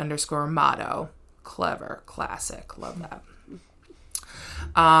grand_theft_motto. Clever. Classic. Love that.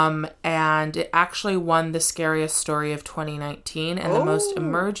 And it actually won the scariest story of 2019 and the most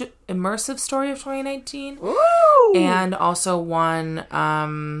immersive story of 2019. Ooh. And also won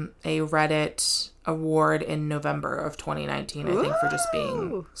a Reddit award in November of 2019, I think, for just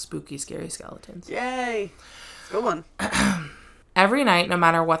being spooky, scary skeletons. Yay. Good one. Every night, no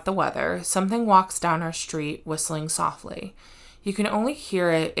matter what the weather, something walks down our street whistling softly. You can only hear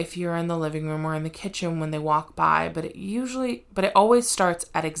it if you're in the living room or in the kitchen when they walk by, but it always starts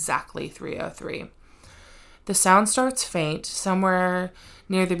at exactly 3:03. The sound starts faint, somewhere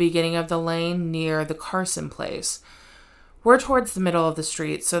near the beginning of the lane near the Carson place. We're towards the middle of the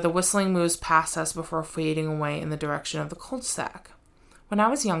street, so the whistling moves past us before fading away in the direction of the cul-de-sac. When I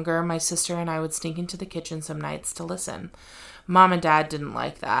was younger, my sister and I would sneak into the kitchen some nights to listen. Mom and Dad didn't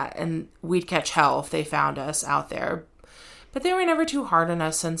like that, and we'd catch hell if they found us out there. But they were never too hard on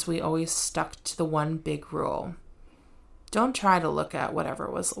us since we always stuck to the one big rule. Don't try to look at whatever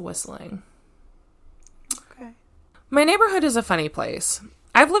was whistling. Okay. My neighborhood is a funny place.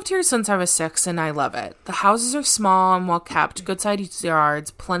 I've lived here since I was 6 and I love it. The houses are small and well kept, good-sized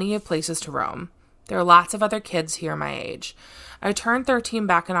yards, plenty of places to roam. There are lots of other kids here my age. I turned 13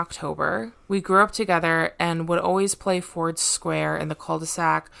 back in October. We grew up together and would always play Ford Square in the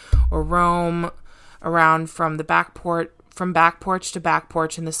cul-de-sac or roam around from back porch to back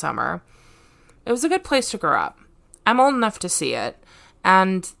porch in the summer. It was a good place to grow up. I'm old enough to see it,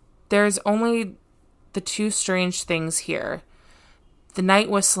 and there's only the two strange things here: the night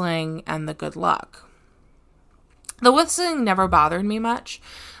whistling and the good luck. The whistling never bothered me much.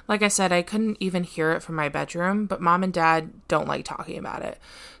 Like I said, I couldn't even hear it from my bedroom, but Mom and Dad don't like talking about it,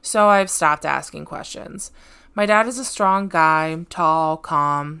 so I've stopped asking questions. My dad is a strong guy, tall,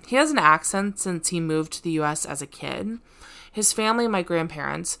 calm. He has an accent since he moved to the U.S. as a kid. His family, my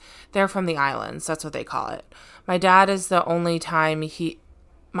grandparents, they're from the islands. That's what they call it. The only time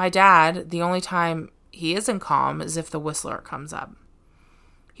he isn't calm is if the whistler comes up.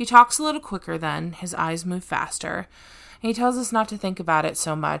 He talks a little quicker then, his eyes move faster, and he tells us not to think about it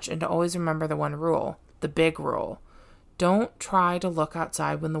so much and to always remember the one rule, the big rule. Don't try to look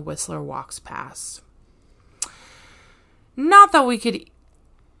outside when the whistler walks past. Not that we could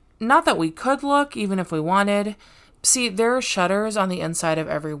look, even if we wanted. See, there are shutters on the inside of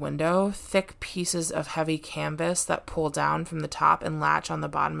every window, thick pieces of heavy canvas that pull down from the top and latch on the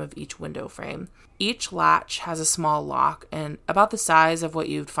bottom of each window frame. Each latch has a small lock and about the size of what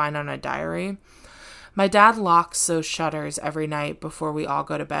you'd find on a diary. My dad locks those shutters every night before we all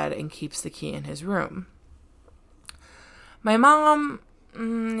go to bed and keeps the key in his room. My mom,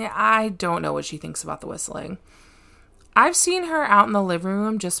 I don't know what she thinks about the whistling. I've seen her out in the living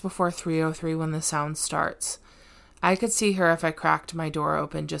room just before 3:03 when the sound starts. I could see her if I cracked my door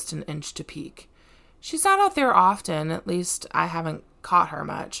open just an inch to peek. She's not out there often, at least I haven't caught her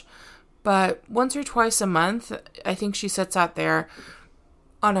much. But once or twice a month, I think she sits out there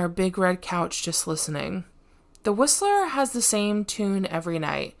on our big red couch just listening. The whistler has the same tune every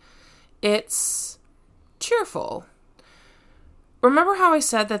night. It's cheerful. Remember how I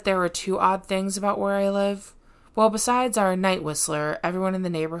said that there were two odd things about where I live? Well, besides our night whistler, everyone in the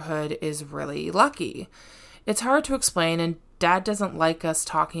neighborhood is really lucky. It's hard to explain, and Dad doesn't like us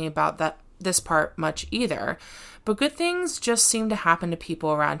talking about this part much either, but good things just seem to happen to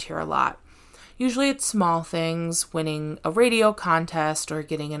people around here a lot. Usually it's small things, winning a radio contest or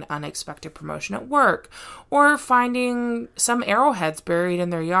getting an unexpected promotion at work, or finding some arrowheads buried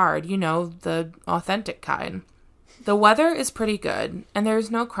in their yard, the authentic kind. The weather is pretty good, and there's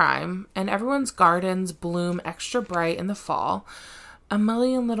no crime, and everyone's gardens bloom extra bright in the fall. A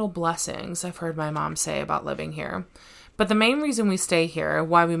million little blessings, I've heard my mom say about living here. But the main reason we stay here,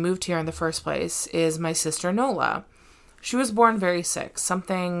 why we moved here in the first place, is my sister Nola. She was born very sick,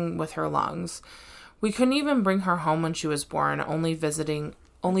 something with her lungs. We couldn't even bring her home when she was born, only visit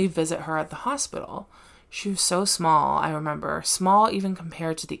her at the hospital. She was so small, I remember, small even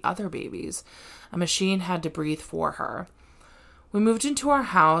compared to the other babies. A machine had to breathe for her. We moved into our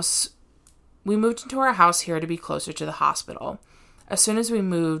house here to be closer to the hospital. As soon as we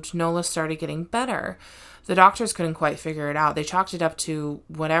moved, Nola started getting better. The doctors couldn't quite figure it out. They chalked it up to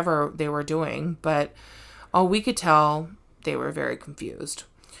whatever they were doing, but all we could tell, they were very confused.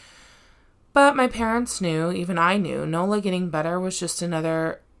 But my parents knew, even I knew, Nola getting better was just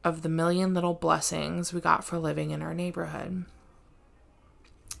another of the million little blessings we got for living in our neighborhood.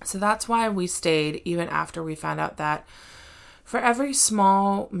 So that's why we stayed even after we found out that for every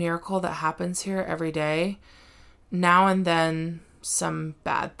small miracle that happens here every day, now and then some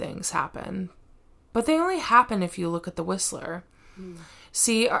bad things happen. But they only happen if you look at the Whistler.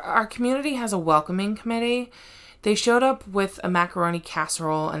 See, our community has a welcoming committee. They showed up with a macaroni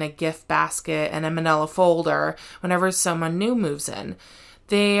casserole and a gift basket and a manila folder whenever someone new moves in.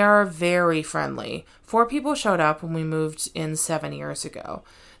 They are very friendly. 4 people showed up when we moved in 7 years ago.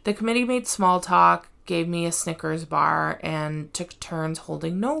 The committee made small talk, gave me a Snickers bar, and took turns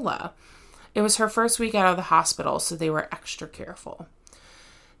holding Nola. It was her first week out of the hospital, so they were extra careful.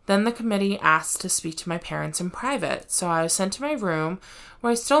 Then the committee asked to speak to my parents in private, so I was sent to my room,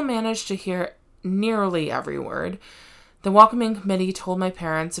 where I still managed to hear nearly every word. The welcoming committee told my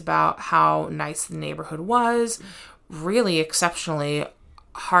parents about how nice the neighborhood was, really exceptionally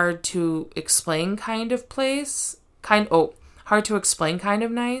hard to explain kind of place, hard to explain kind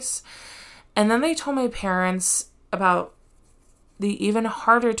of nice. And then they told my parents about the even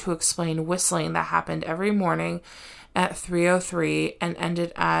harder to explain whistling that happened every morning at 3:03 and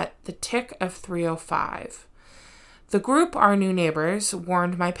ended at the tick of 3:05. The group, our new neighbors,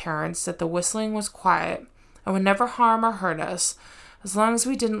 warned my parents that the whistling was quiet and would never harm or hurt us as long as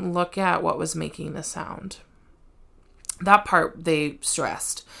we didn't look at what was making the sound. That part they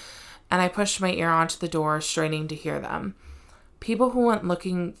stressed, and I pushed my ear onto the door, straining to hear them. People who went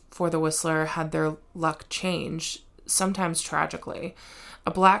looking for the Whistler had their luck change, sometimes tragically.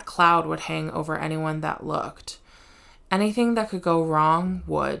 A black cloud would hang over anyone that looked. Anything that could go wrong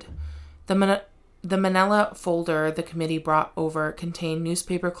would. The manila folder the committee brought over contained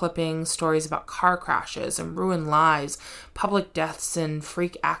newspaper clippings, stories about car crashes and ruined lives, public deaths, and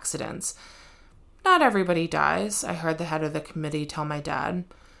freak accidents. Not everybody dies, I heard the head of the committee tell my dad,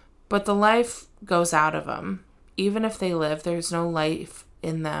 but the life goes out of them. Even if they live, there's no life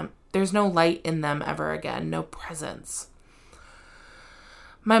in them. There's no light in them ever again, no presence.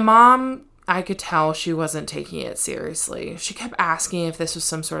 My mom, I could tell she wasn't taking it seriously. She kept asking if this was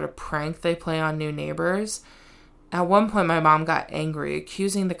some sort of prank they play on new neighbors. At one point, my mom got angry,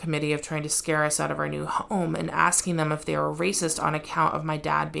 accusing the committee of trying to scare us out of our new home and asking them if they were racist on account of my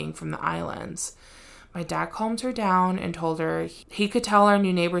dad being from the islands. My dad calmed her down and told her he could tell our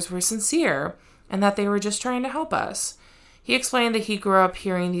new neighbors were sincere and that they were just trying to help us. He explained that he grew up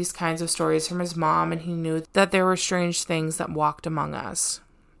hearing these kinds of stories from his mom, and he knew that there were strange things that walked among us.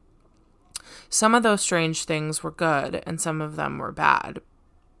 Some of those strange things were good, and some of them were bad,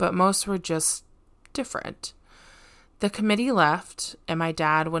 but most were just different. The committee left, and my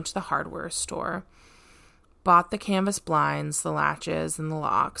dad went to the hardware store, bought the canvas blinds, the latches, and the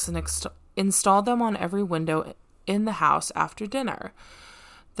locks, and installed them on every window in the house after dinner.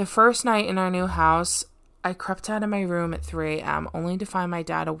 The first night in our new house, I crept out of my room at 3 a.m. only to find my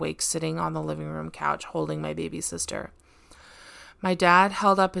dad awake sitting on the living room couch holding my baby sister. My dad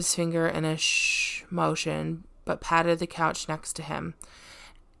held up his finger in a shh motion, but patted the couch next to him.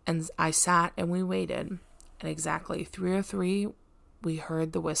 And I sat and we waited. At exactly 3:03, we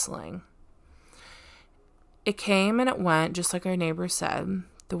heard the whistling. It came and it went, just like our neighbor said.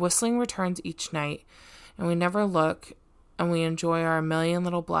 The whistling returns each night, and we never look, and we enjoy our million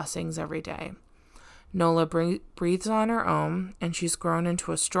little blessings every day. Nola breathes on her own, and she's grown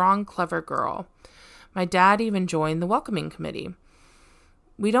into a strong, clever girl. My dad even joined the welcoming committee.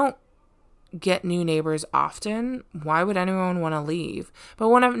 We don't get new neighbors often. Why would anyone want to leave? But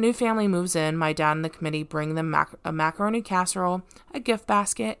when a new family moves in, my dad and the committee bring them a macaroni casserole, a gift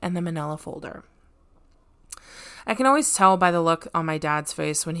basket, and the manila folder. I can always tell by the look on my dad's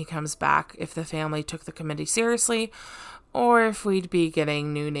face when he comes back if the family took the committee seriously or if we'd be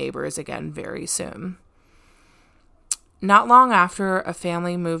getting new neighbors again very soon. Not long after, a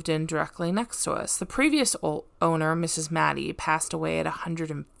family moved in directly next to us. The previous owner, Mrs. Maddie, passed away at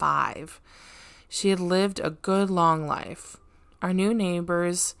 105. She had lived a good long life. Our new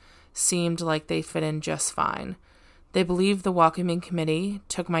neighbors seemed like they fit in just fine. They believed the welcoming committee,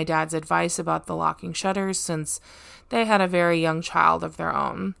 took my dad's advice about the locking shutters since they had a very young child of their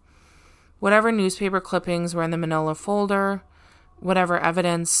own. Whatever newspaper clippings were in the manila folder, whatever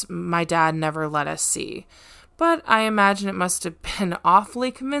evidence, my dad never let us see. But I imagine it must have been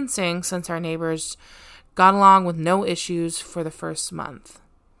awfully convincing since our neighbors got along with no issues for the first month.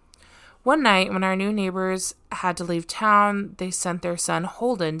 One night, when our new neighbors had to leave town, they sent their son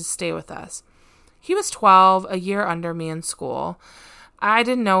Holden to stay with us. He was 12, a year under me in school. I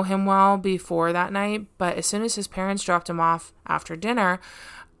didn't know him well before that night, but as soon as his parents dropped him off after dinner,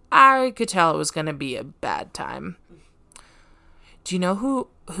 I could tell it was going to be a bad time. Do you know who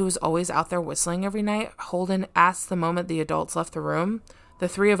was always out there whistling every night? Holden asked the moment the adults left the room. The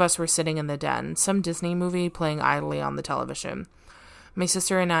three of us were sitting in the den, some Disney movie playing idly on the television. My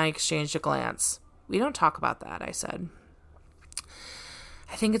sister and I exchanged a glance. We don't talk about that, I said.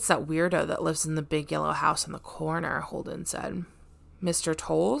 I think it's that weirdo that lives in the big yellow house in the corner, Holden said. Mr.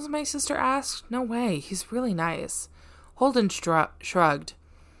 Tolles? My sister asked. No way, he's really nice. Holden shrugged.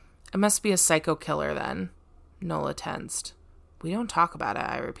 It must be a psycho killer then. Nola tensed. We don't talk about it,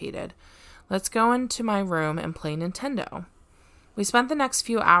 I repeated. Let's go into my room and play Nintendo. We spent the next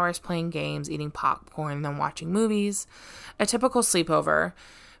few hours playing games, eating popcorn, and then watching movies. A typical sleepover,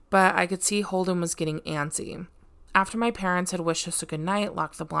 but I could see Holden was getting antsy. After my parents had wished us a good night,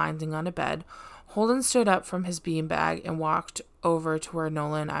 locked the blinds, and gone to bed, Holden stood up from his beanbag and walked over to where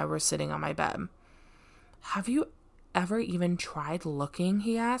Nola and I were sitting on my bed. Have you ever even tried looking?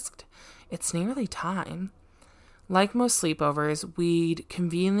 He asked. It's nearly time. Like most sleepovers, we'd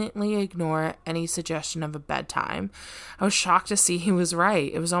conveniently ignore any suggestion of a bedtime. I was shocked to see he was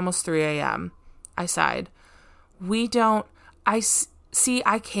right. It was almost 3 a.m. I sighed. I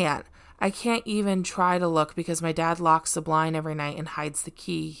can't. I can't even try to look because my dad locks the blind every night and hides the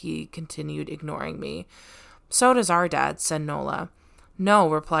key, he continued, ignoring me. So does our dad, said Nola. No,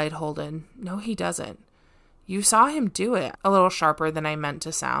 replied Holden. No, he doesn't. You saw him do it, a little sharper than I meant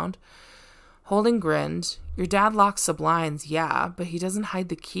to sound. Holden grinned. Your dad locks the blinds, yeah, but he doesn't hide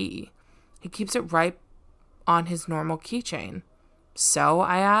the key. He keeps it right on his normal keychain. So,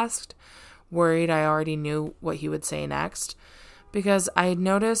 I asked, worried I already knew what he would say next, because I had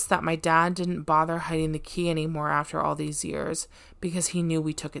noticed that my dad didn't bother hiding the key anymore after all these years, because he knew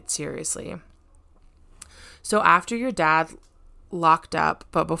we took it seriously. So after your dad locked up,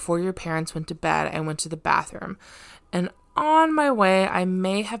 but before your parents went to bed, I went to the bathroom, and on my way, I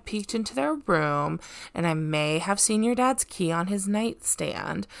may have peeked into their room, and I may have seen your dad's key on his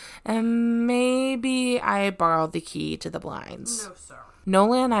nightstand, and maybe I borrowed the key to the blinds. No, sir.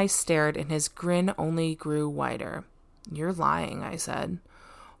 Nola and I stared, and his grin only grew wider. You're lying, I said.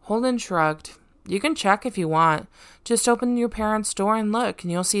 Holden shrugged. You can check if you want. Just open your parents' door and look,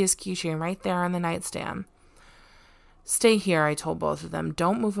 and you'll see his keychain right there on the nightstand. Stay here, I told both of them.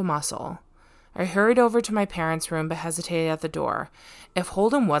 Don't move a muscle. I hurried over to my parents' room but hesitated at the door. If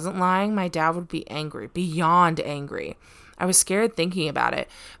Holden wasn't lying, my dad would be angry, beyond angry. I was scared thinking about it,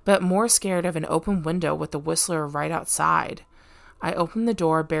 but more scared of an open window with the whistler right outside. I opened the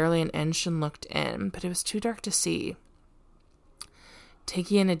door barely an inch and looked in, but it was too dark to see.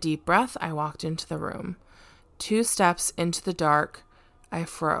 Taking in a deep breath, I walked into the room. 2 steps into the dark, I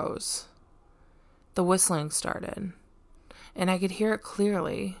froze. The whistling started, and I could hear it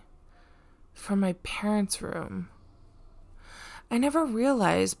clearly. From my parents' room. I never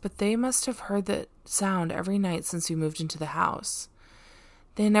realized, but they must have heard that sound every night since we moved into the house.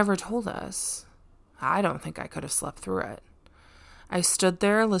 They never told us. I don't think I could have slept through it. I stood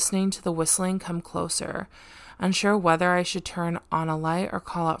there listening to the whistling come closer, unsure whether I should turn on a light or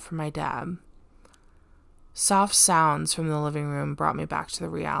call out for my dad. Soft sounds from the living room brought me back to the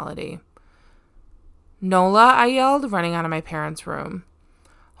reality. Nola, I yelled, running out of my parents' room.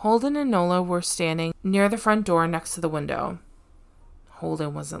 Holden and Nola were standing near the front door next to the window.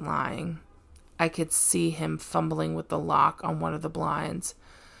 Holden wasn't lying. I could see him fumbling with the lock on one of the blinds.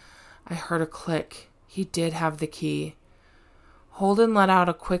 I heard a click. He did have the key. Holden let out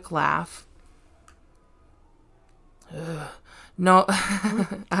a quick laugh. Ugh. No,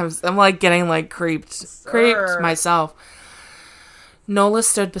 I'm like getting like creeped myself. Nola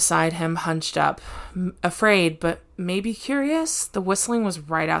stood beside him, hunched up, afraid, but maybe curious. The whistling was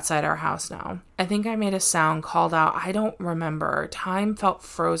right outside our house now. I think I made a sound, called out. I don't remember. Time felt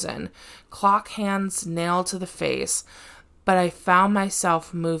frozen. Clock hands nailed to the face, but I found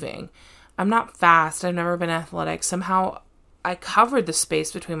myself moving. I'm not fast. I've never been athletic. Somehow I covered the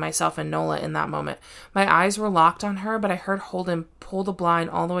space between myself and Nola in that moment. My eyes were locked on her, but I heard Holden pull the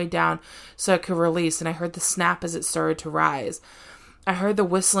blind all the way down so it could release, and I heard the snap as it started to rise. I heard the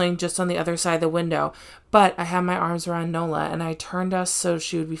whistling just on the other side of the window, but I had my arms around Nola, and I turned us so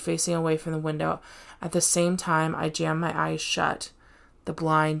she would be facing away from the window. At the same time, I jammed my eyes shut. The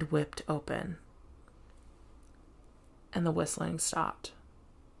blind whipped open, and the whistling stopped.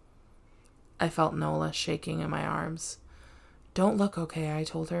 I felt Nola shaking in my arms. Don't look, okay, I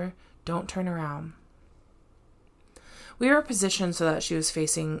told her. Don't turn around. We were positioned so that she was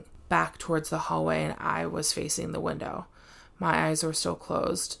facing back towards the hallway, and I was facing the window. My eyes were still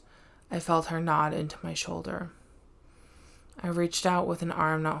closed. I felt her nod into my shoulder. I reached out with an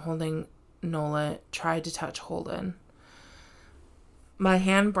arm not holding Nola, tried to touch Holden. My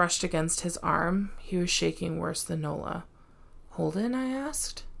hand brushed against his arm. He was shaking worse than Nola. Holden, I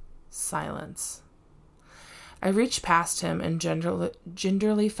asked. Silence. I reached past him and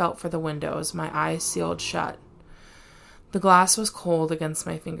gingerly felt for the windows, my eyes sealed shut. The glass was cold against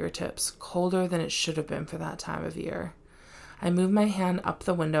my fingertips, colder than it should have been for that time of year. I moved my hand up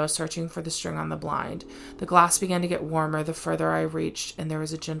the window, searching for the string on the blind. The glass began to get warmer the further I reached, and there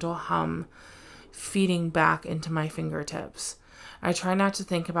was a gentle hum feeding back into my fingertips. I tried not to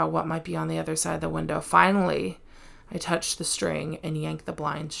think about what might be on the other side of the window. Finally, I touched the string and yanked the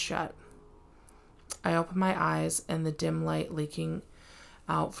blinds shut. I opened my eyes, and the dim light leaking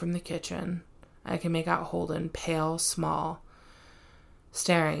out from the kitchen, I could make out Holden, pale, small,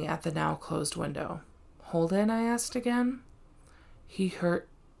 staring at the now closed window. Holden, I asked again. He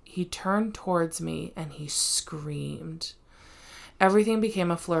turned towards me, and he screamed. Everything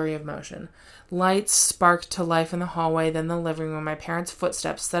became a flurry of motion. Lights sparked to life in the hallway, then the living room, my parents'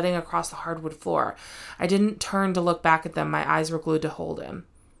 footsteps thudding across the hardwood floor. I didn't turn to look back at them. My eyes were glued to Holden.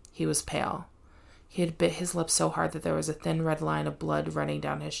 He was pale. He had bit his lip so hard that there was a thin red line of blood running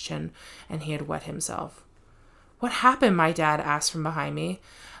down his chin, and he had wet himself. What happened? My dad asked from behind me.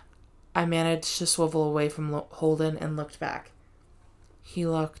 I managed to swivel away from Holden and looked back. He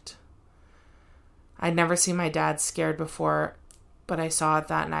looked. I'd never seen my dad scared before, but I saw it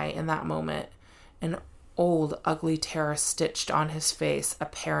that night, in that moment. An old, ugly terror stitched on his face, a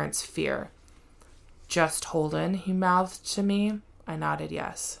parent's fear. Just Holden, he mouthed to me. I nodded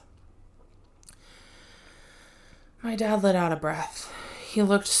yes. My dad let out a breath. He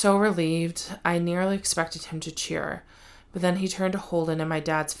looked so relieved, I nearly expected him to cheer. But then he turned to Holden and my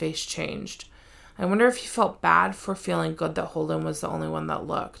dad's face changed. I wonder if he felt bad for feeling good that Holden was the only one that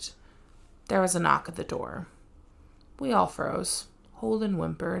looked. There was a knock at the door. We all froze. Holden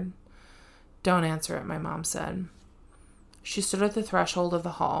whimpered. Don't answer it, my mom said. She stood at the threshold of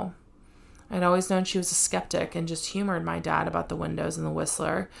the hall. I'd always known she was a skeptic and just humored my dad about the windows and the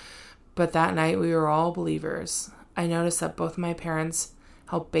Whistler. But that night we were all believers. I noticed that both my parents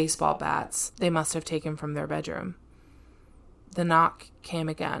held baseball bats they must have taken from their bedroom. The knock came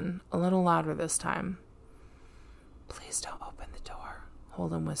again, a little louder this time. Please don't open the door,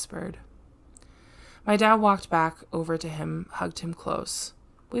 Holden whispered. My dad walked back over to him, hugged him close.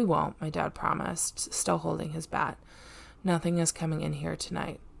 We won't, my dad promised, still holding his bat. Nothing is coming in here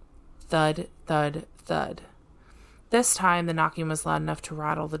tonight. Thud, thud, thud. This time the knocking was loud enough to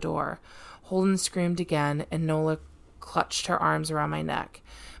rattle the door. Holden screamed again, and Nola clutched her arms around my neck.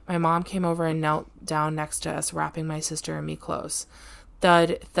 My mom came over and knelt down next to us, wrapping my sister and me close.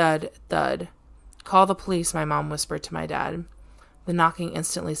 Thud, thud, thud. Call the police, my mom whispered to my dad. The knocking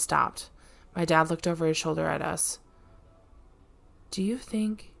instantly stopped. My dad looked over his shoulder at us. Do you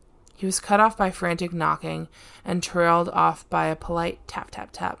think... He was cut off by frantic knocking and trailed off by a polite tap, tap,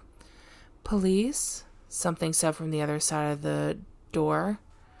 tap. Police? Something said from the other side of the door.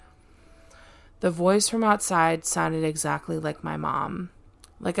 The voice from outside sounded exactly like my mom,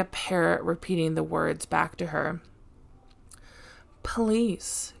 like a parrot repeating the words back to her.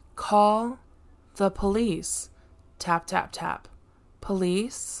 Police. Call the police. Tap, tap, tap.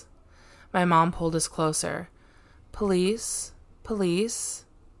 Police. My mom pulled us closer. Police. Police.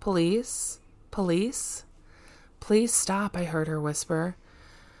 Police. Police. Please stop, I heard her whisper.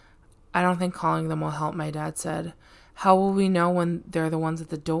 I don't think calling them will help, my dad said. How will we know when they're the ones at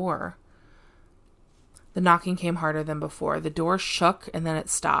the door? The knocking came harder than before. The door shook and then it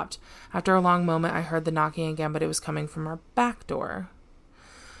stopped. After a long moment, I heard the knocking again, but it was coming from our back door.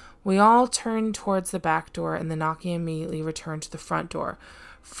 We all turned towards the back door, and the knocking immediately returned to the front door.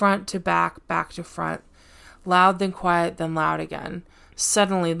 Front to back, back to front. Loud, then quiet, then loud again.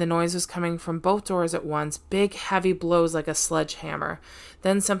 Suddenly, the noise was coming from both doors at once, big, heavy blows like a sledgehammer.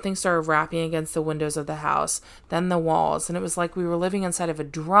 Then something started rapping against the windows of the house, then the walls, and it was like we were living inside of a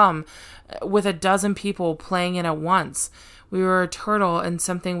drum with a dozen people playing it at once. We were a turtle, and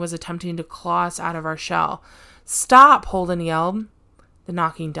something was attempting to claw us out of our shell. Stop, Holden yelled. The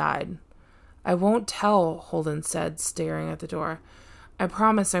knocking died. I won't tell, Holden said, staring at the door. I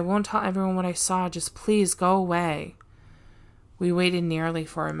promise I won't tell everyone what I saw. Just please go away. We waited nearly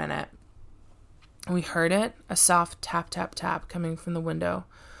for a minute. We heard it, a soft tap, tap, tap coming from the window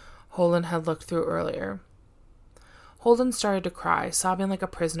Holden had looked through earlier. Holden started to cry, sobbing like a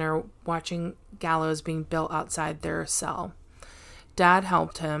prisoner watching gallows being built outside their cell. Dad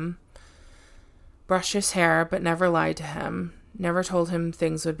helped him, brushed his hair, but never lied to him, never told him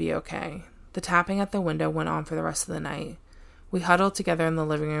things would be okay. The tapping at the window went on for the rest of the night. We huddled together in the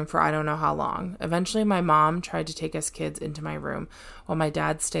living room for I don't know how long. Eventually, my mom tried to take us kids into my room, while my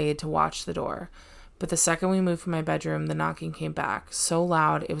dad stayed to watch the door. But the second we moved from my bedroom, the knocking came back. So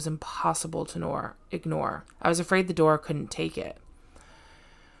loud, it was impossible to ignore. I was afraid the door couldn't take it.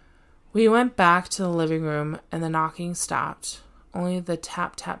 We went back to the living room, and the knocking stopped. Only the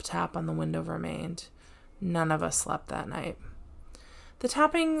tap, tap, tap on the window remained. None of us slept that night. The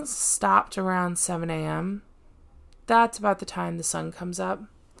tapping stopped around 7 a.m. That's about the time the sun comes up.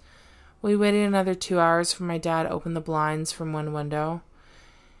 We waited another 2 hours for my dad to open the blinds from one window.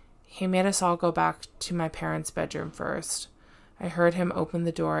 He made us all go back to my parents' bedroom first. I heard him open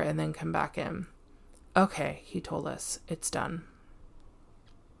the door and then come back in. Okay, he told us, it's done.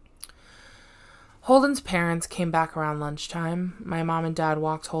 Holden's parents came back around lunchtime. My mom and dad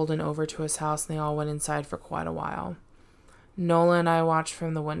walked Holden over to his house and they all went inside for quite a while. Nola and I watched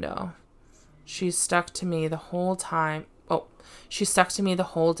from the window. She stuck to me the whole day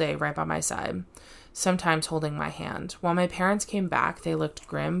right by my side, sometimes holding my hand. While my parents came back, they looked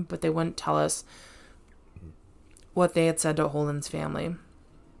grim, but they wouldn't tell us what they had said to Holden's family.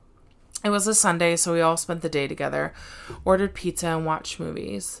 It was a Sunday, so we all spent the day together, ordered pizza, and watched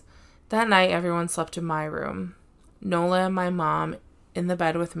movies. That night, everyone slept in my room. Nola and my mom in the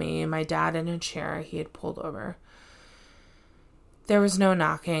bed with me, and my dad in a chair he had pulled over. There was no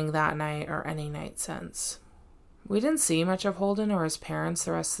knocking that night or any night since. We didn't see much of Holden or his parents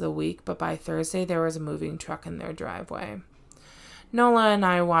the rest of the week, but by Thursday there was a moving truck in their driveway. Nola and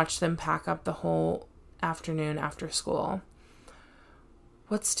I watched them pack up the whole afternoon after school.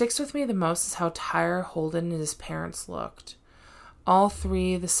 What sticks with me the most is how tired Holden and his parents looked. All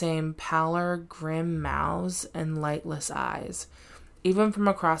three the same pallor, grim mouths, and lightless eyes. Even from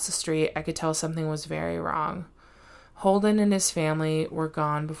across the street, I could tell something was very wrong. Holden and his family were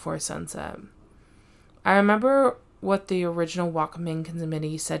gone before sunset. I remember what the original welcoming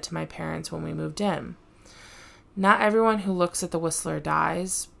committee said to my parents when we moved in. Not everyone who looks at the Whistler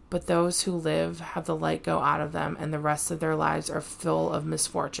dies, but those who live have the light go out of them and the rest of their lives are full of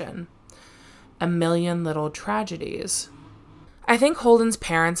misfortune. A million little tragedies. I think Holden's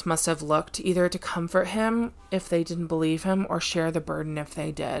parents must have looked either to comfort him if they didn't believe him or share the burden if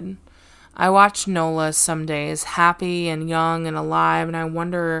they did. I watched Nola some days, happy and young and alive, and I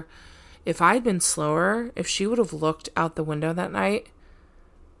wonder if I'd been slower, if she would have looked out the window that night,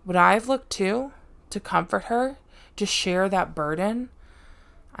 would I have looked too? To comfort her? To share that burden?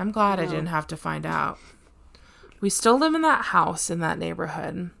 I'm glad I didn't have to find out. We still live in that house in that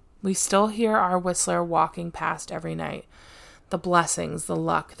neighborhood. We still hear our Whistler walking past every night. The blessings, the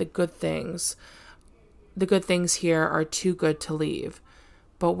luck, the good things. The good things here are too good to leave.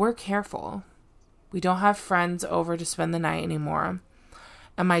 But we're careful. We don't have friends over to spend the night anymore.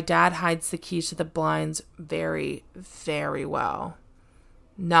 And my dad hides the keys to the blinds very, very well.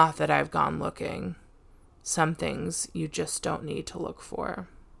 Not that I've gone looking. Some things you just don't need to look for.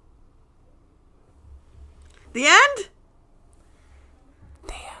 The end?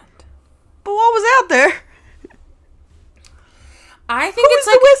 The end. But what was out there? I think Who it's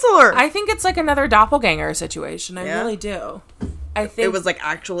is like the Whistler? I think it's like another doppelganger situation. I Yeah? really do. I think It was like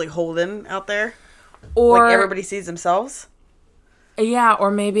actually Holden out there? or Like everybody sees themselves? yeah, or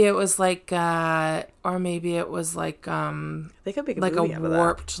maybe it was like They could make a like movie a out of that.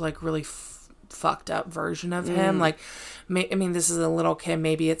 warped, like really fucked up version of him. Like, I mean, this is a little kid.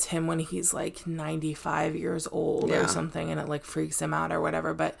 Maybe it's him when he's like 95 years old Yeah. or something, and it like freaks him out or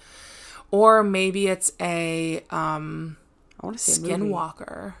whatever. But, or maybe it's a I want to see a movie.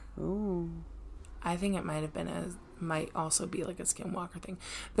 skinwalker. Ooh. I think it might also be like a skinwalker thing,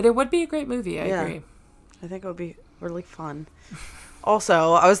 but it would be a great movie. I Yeah. agree. I think it would be really fun.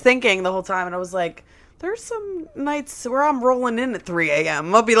 Also, I was thinking the whole time, and I was like, there's some nights where I'm rolling in at 3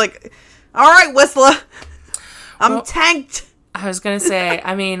 a.m. I'll be like, all right, Whistler, I'm tanked. I was going to say,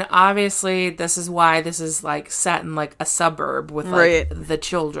 I mean, obviously this is why this is like set in like a suburb with like Right. the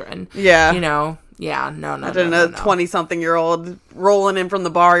children. Yeah. You know? Yeah, no. I don't know, 20-something-year-old rolling in from the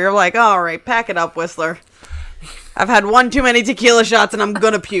bar. You're like, all right, pack it up, Whistler. I've had one too many tequila shots, and I'm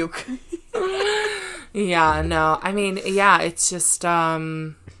going to puke. Yeah, no. I mean, yeah, it's just, That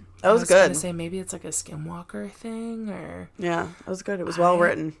I was was going good. to say maybe it's like a skinwalker thing or... Yeah, it was good. It was well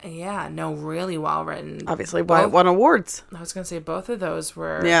written. Yeah, no, really well written. Obviously, Both- won awards. I was going to say both of those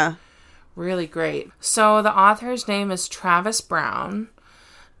were Yeah. really great. So the author's name is Travis Brown.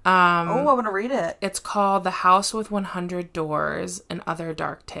 I want to read it. It's called The House with 100 Doors and Other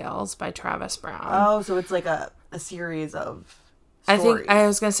Dark Tales by Travis Brown. Oh, so it's like a series of I stories. think I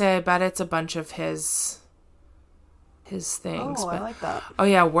was going to say, I bet it's a bunch of his things. Oh, but, I like that. oh,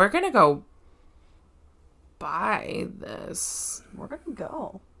 yeah, we're going to go buy this. We're going to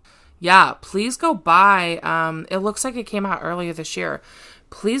go. Yeah, please go buy. It looks like it came out earlier this year.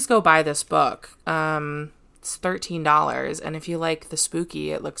 please go buy this book. It's $13, and if you like the spooky,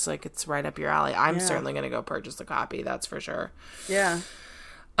 it looks like it's right up your alley. I'm certainly going to go purchase a copy, that's for sure. Yeah.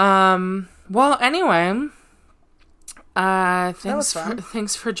 Well, anyway,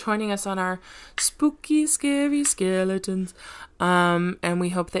 thanks for joining us on our spooky, scary skeletons. And we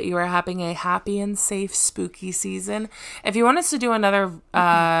hope that you are having a happy and safe spooky season. If you want us to do another,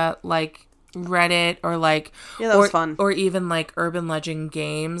 like Reddit or like, that was fun. Or even like urban legend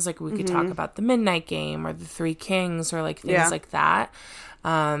games, like we could talk about the Midnight Game or the Three Kings or like things like that.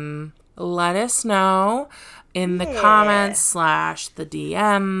 Let us know in the comments / the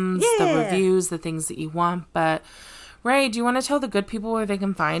DMs, the reviews, the things that you want. But Ray, do you want to tell the good people where they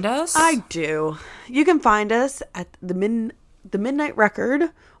can find us? I do. You can find us at the Midnight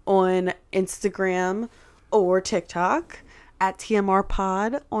Record on Instagram or TikTok, at TMR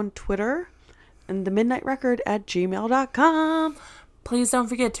Pod on Twitter, and the Midnight Record at gmail.com. Please don't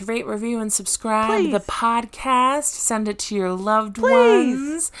forget to rate, review, and subscribe the podcast. Send it to your loved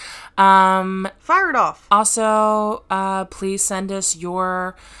ones. Fire it off. Also, please send us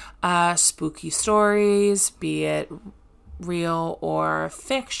your spooky stories, be it real or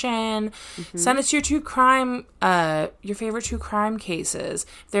fiction. Send us your true crime, your favorite true crime cases.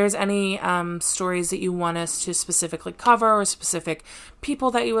 If there's any stories that you want us to specifically cover or specific people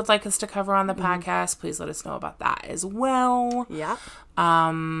that you would like us to cover on the podcast, please let us know about that as well. Yeah.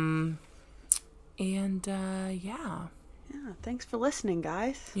 Thanks for listening,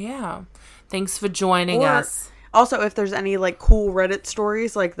 guys. Yeah. Thanks for joining us. Also, if there's any like cool Reddit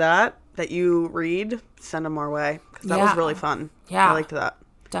stories like that you read, send them our way, because that was really fun. Yeah, I liked that.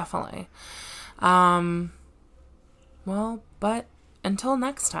 Definitely. Well, but until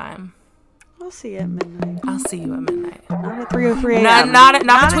next time, I'll see you at midnight. I'll see you at midnight. Not at 3:03 a.m.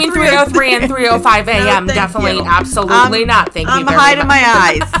 Not between 3:03 and 3:05 a.m. No, Definitely, you. absolutely not. Thank you I'm very hiding much.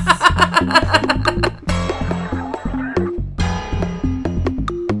 my eyes.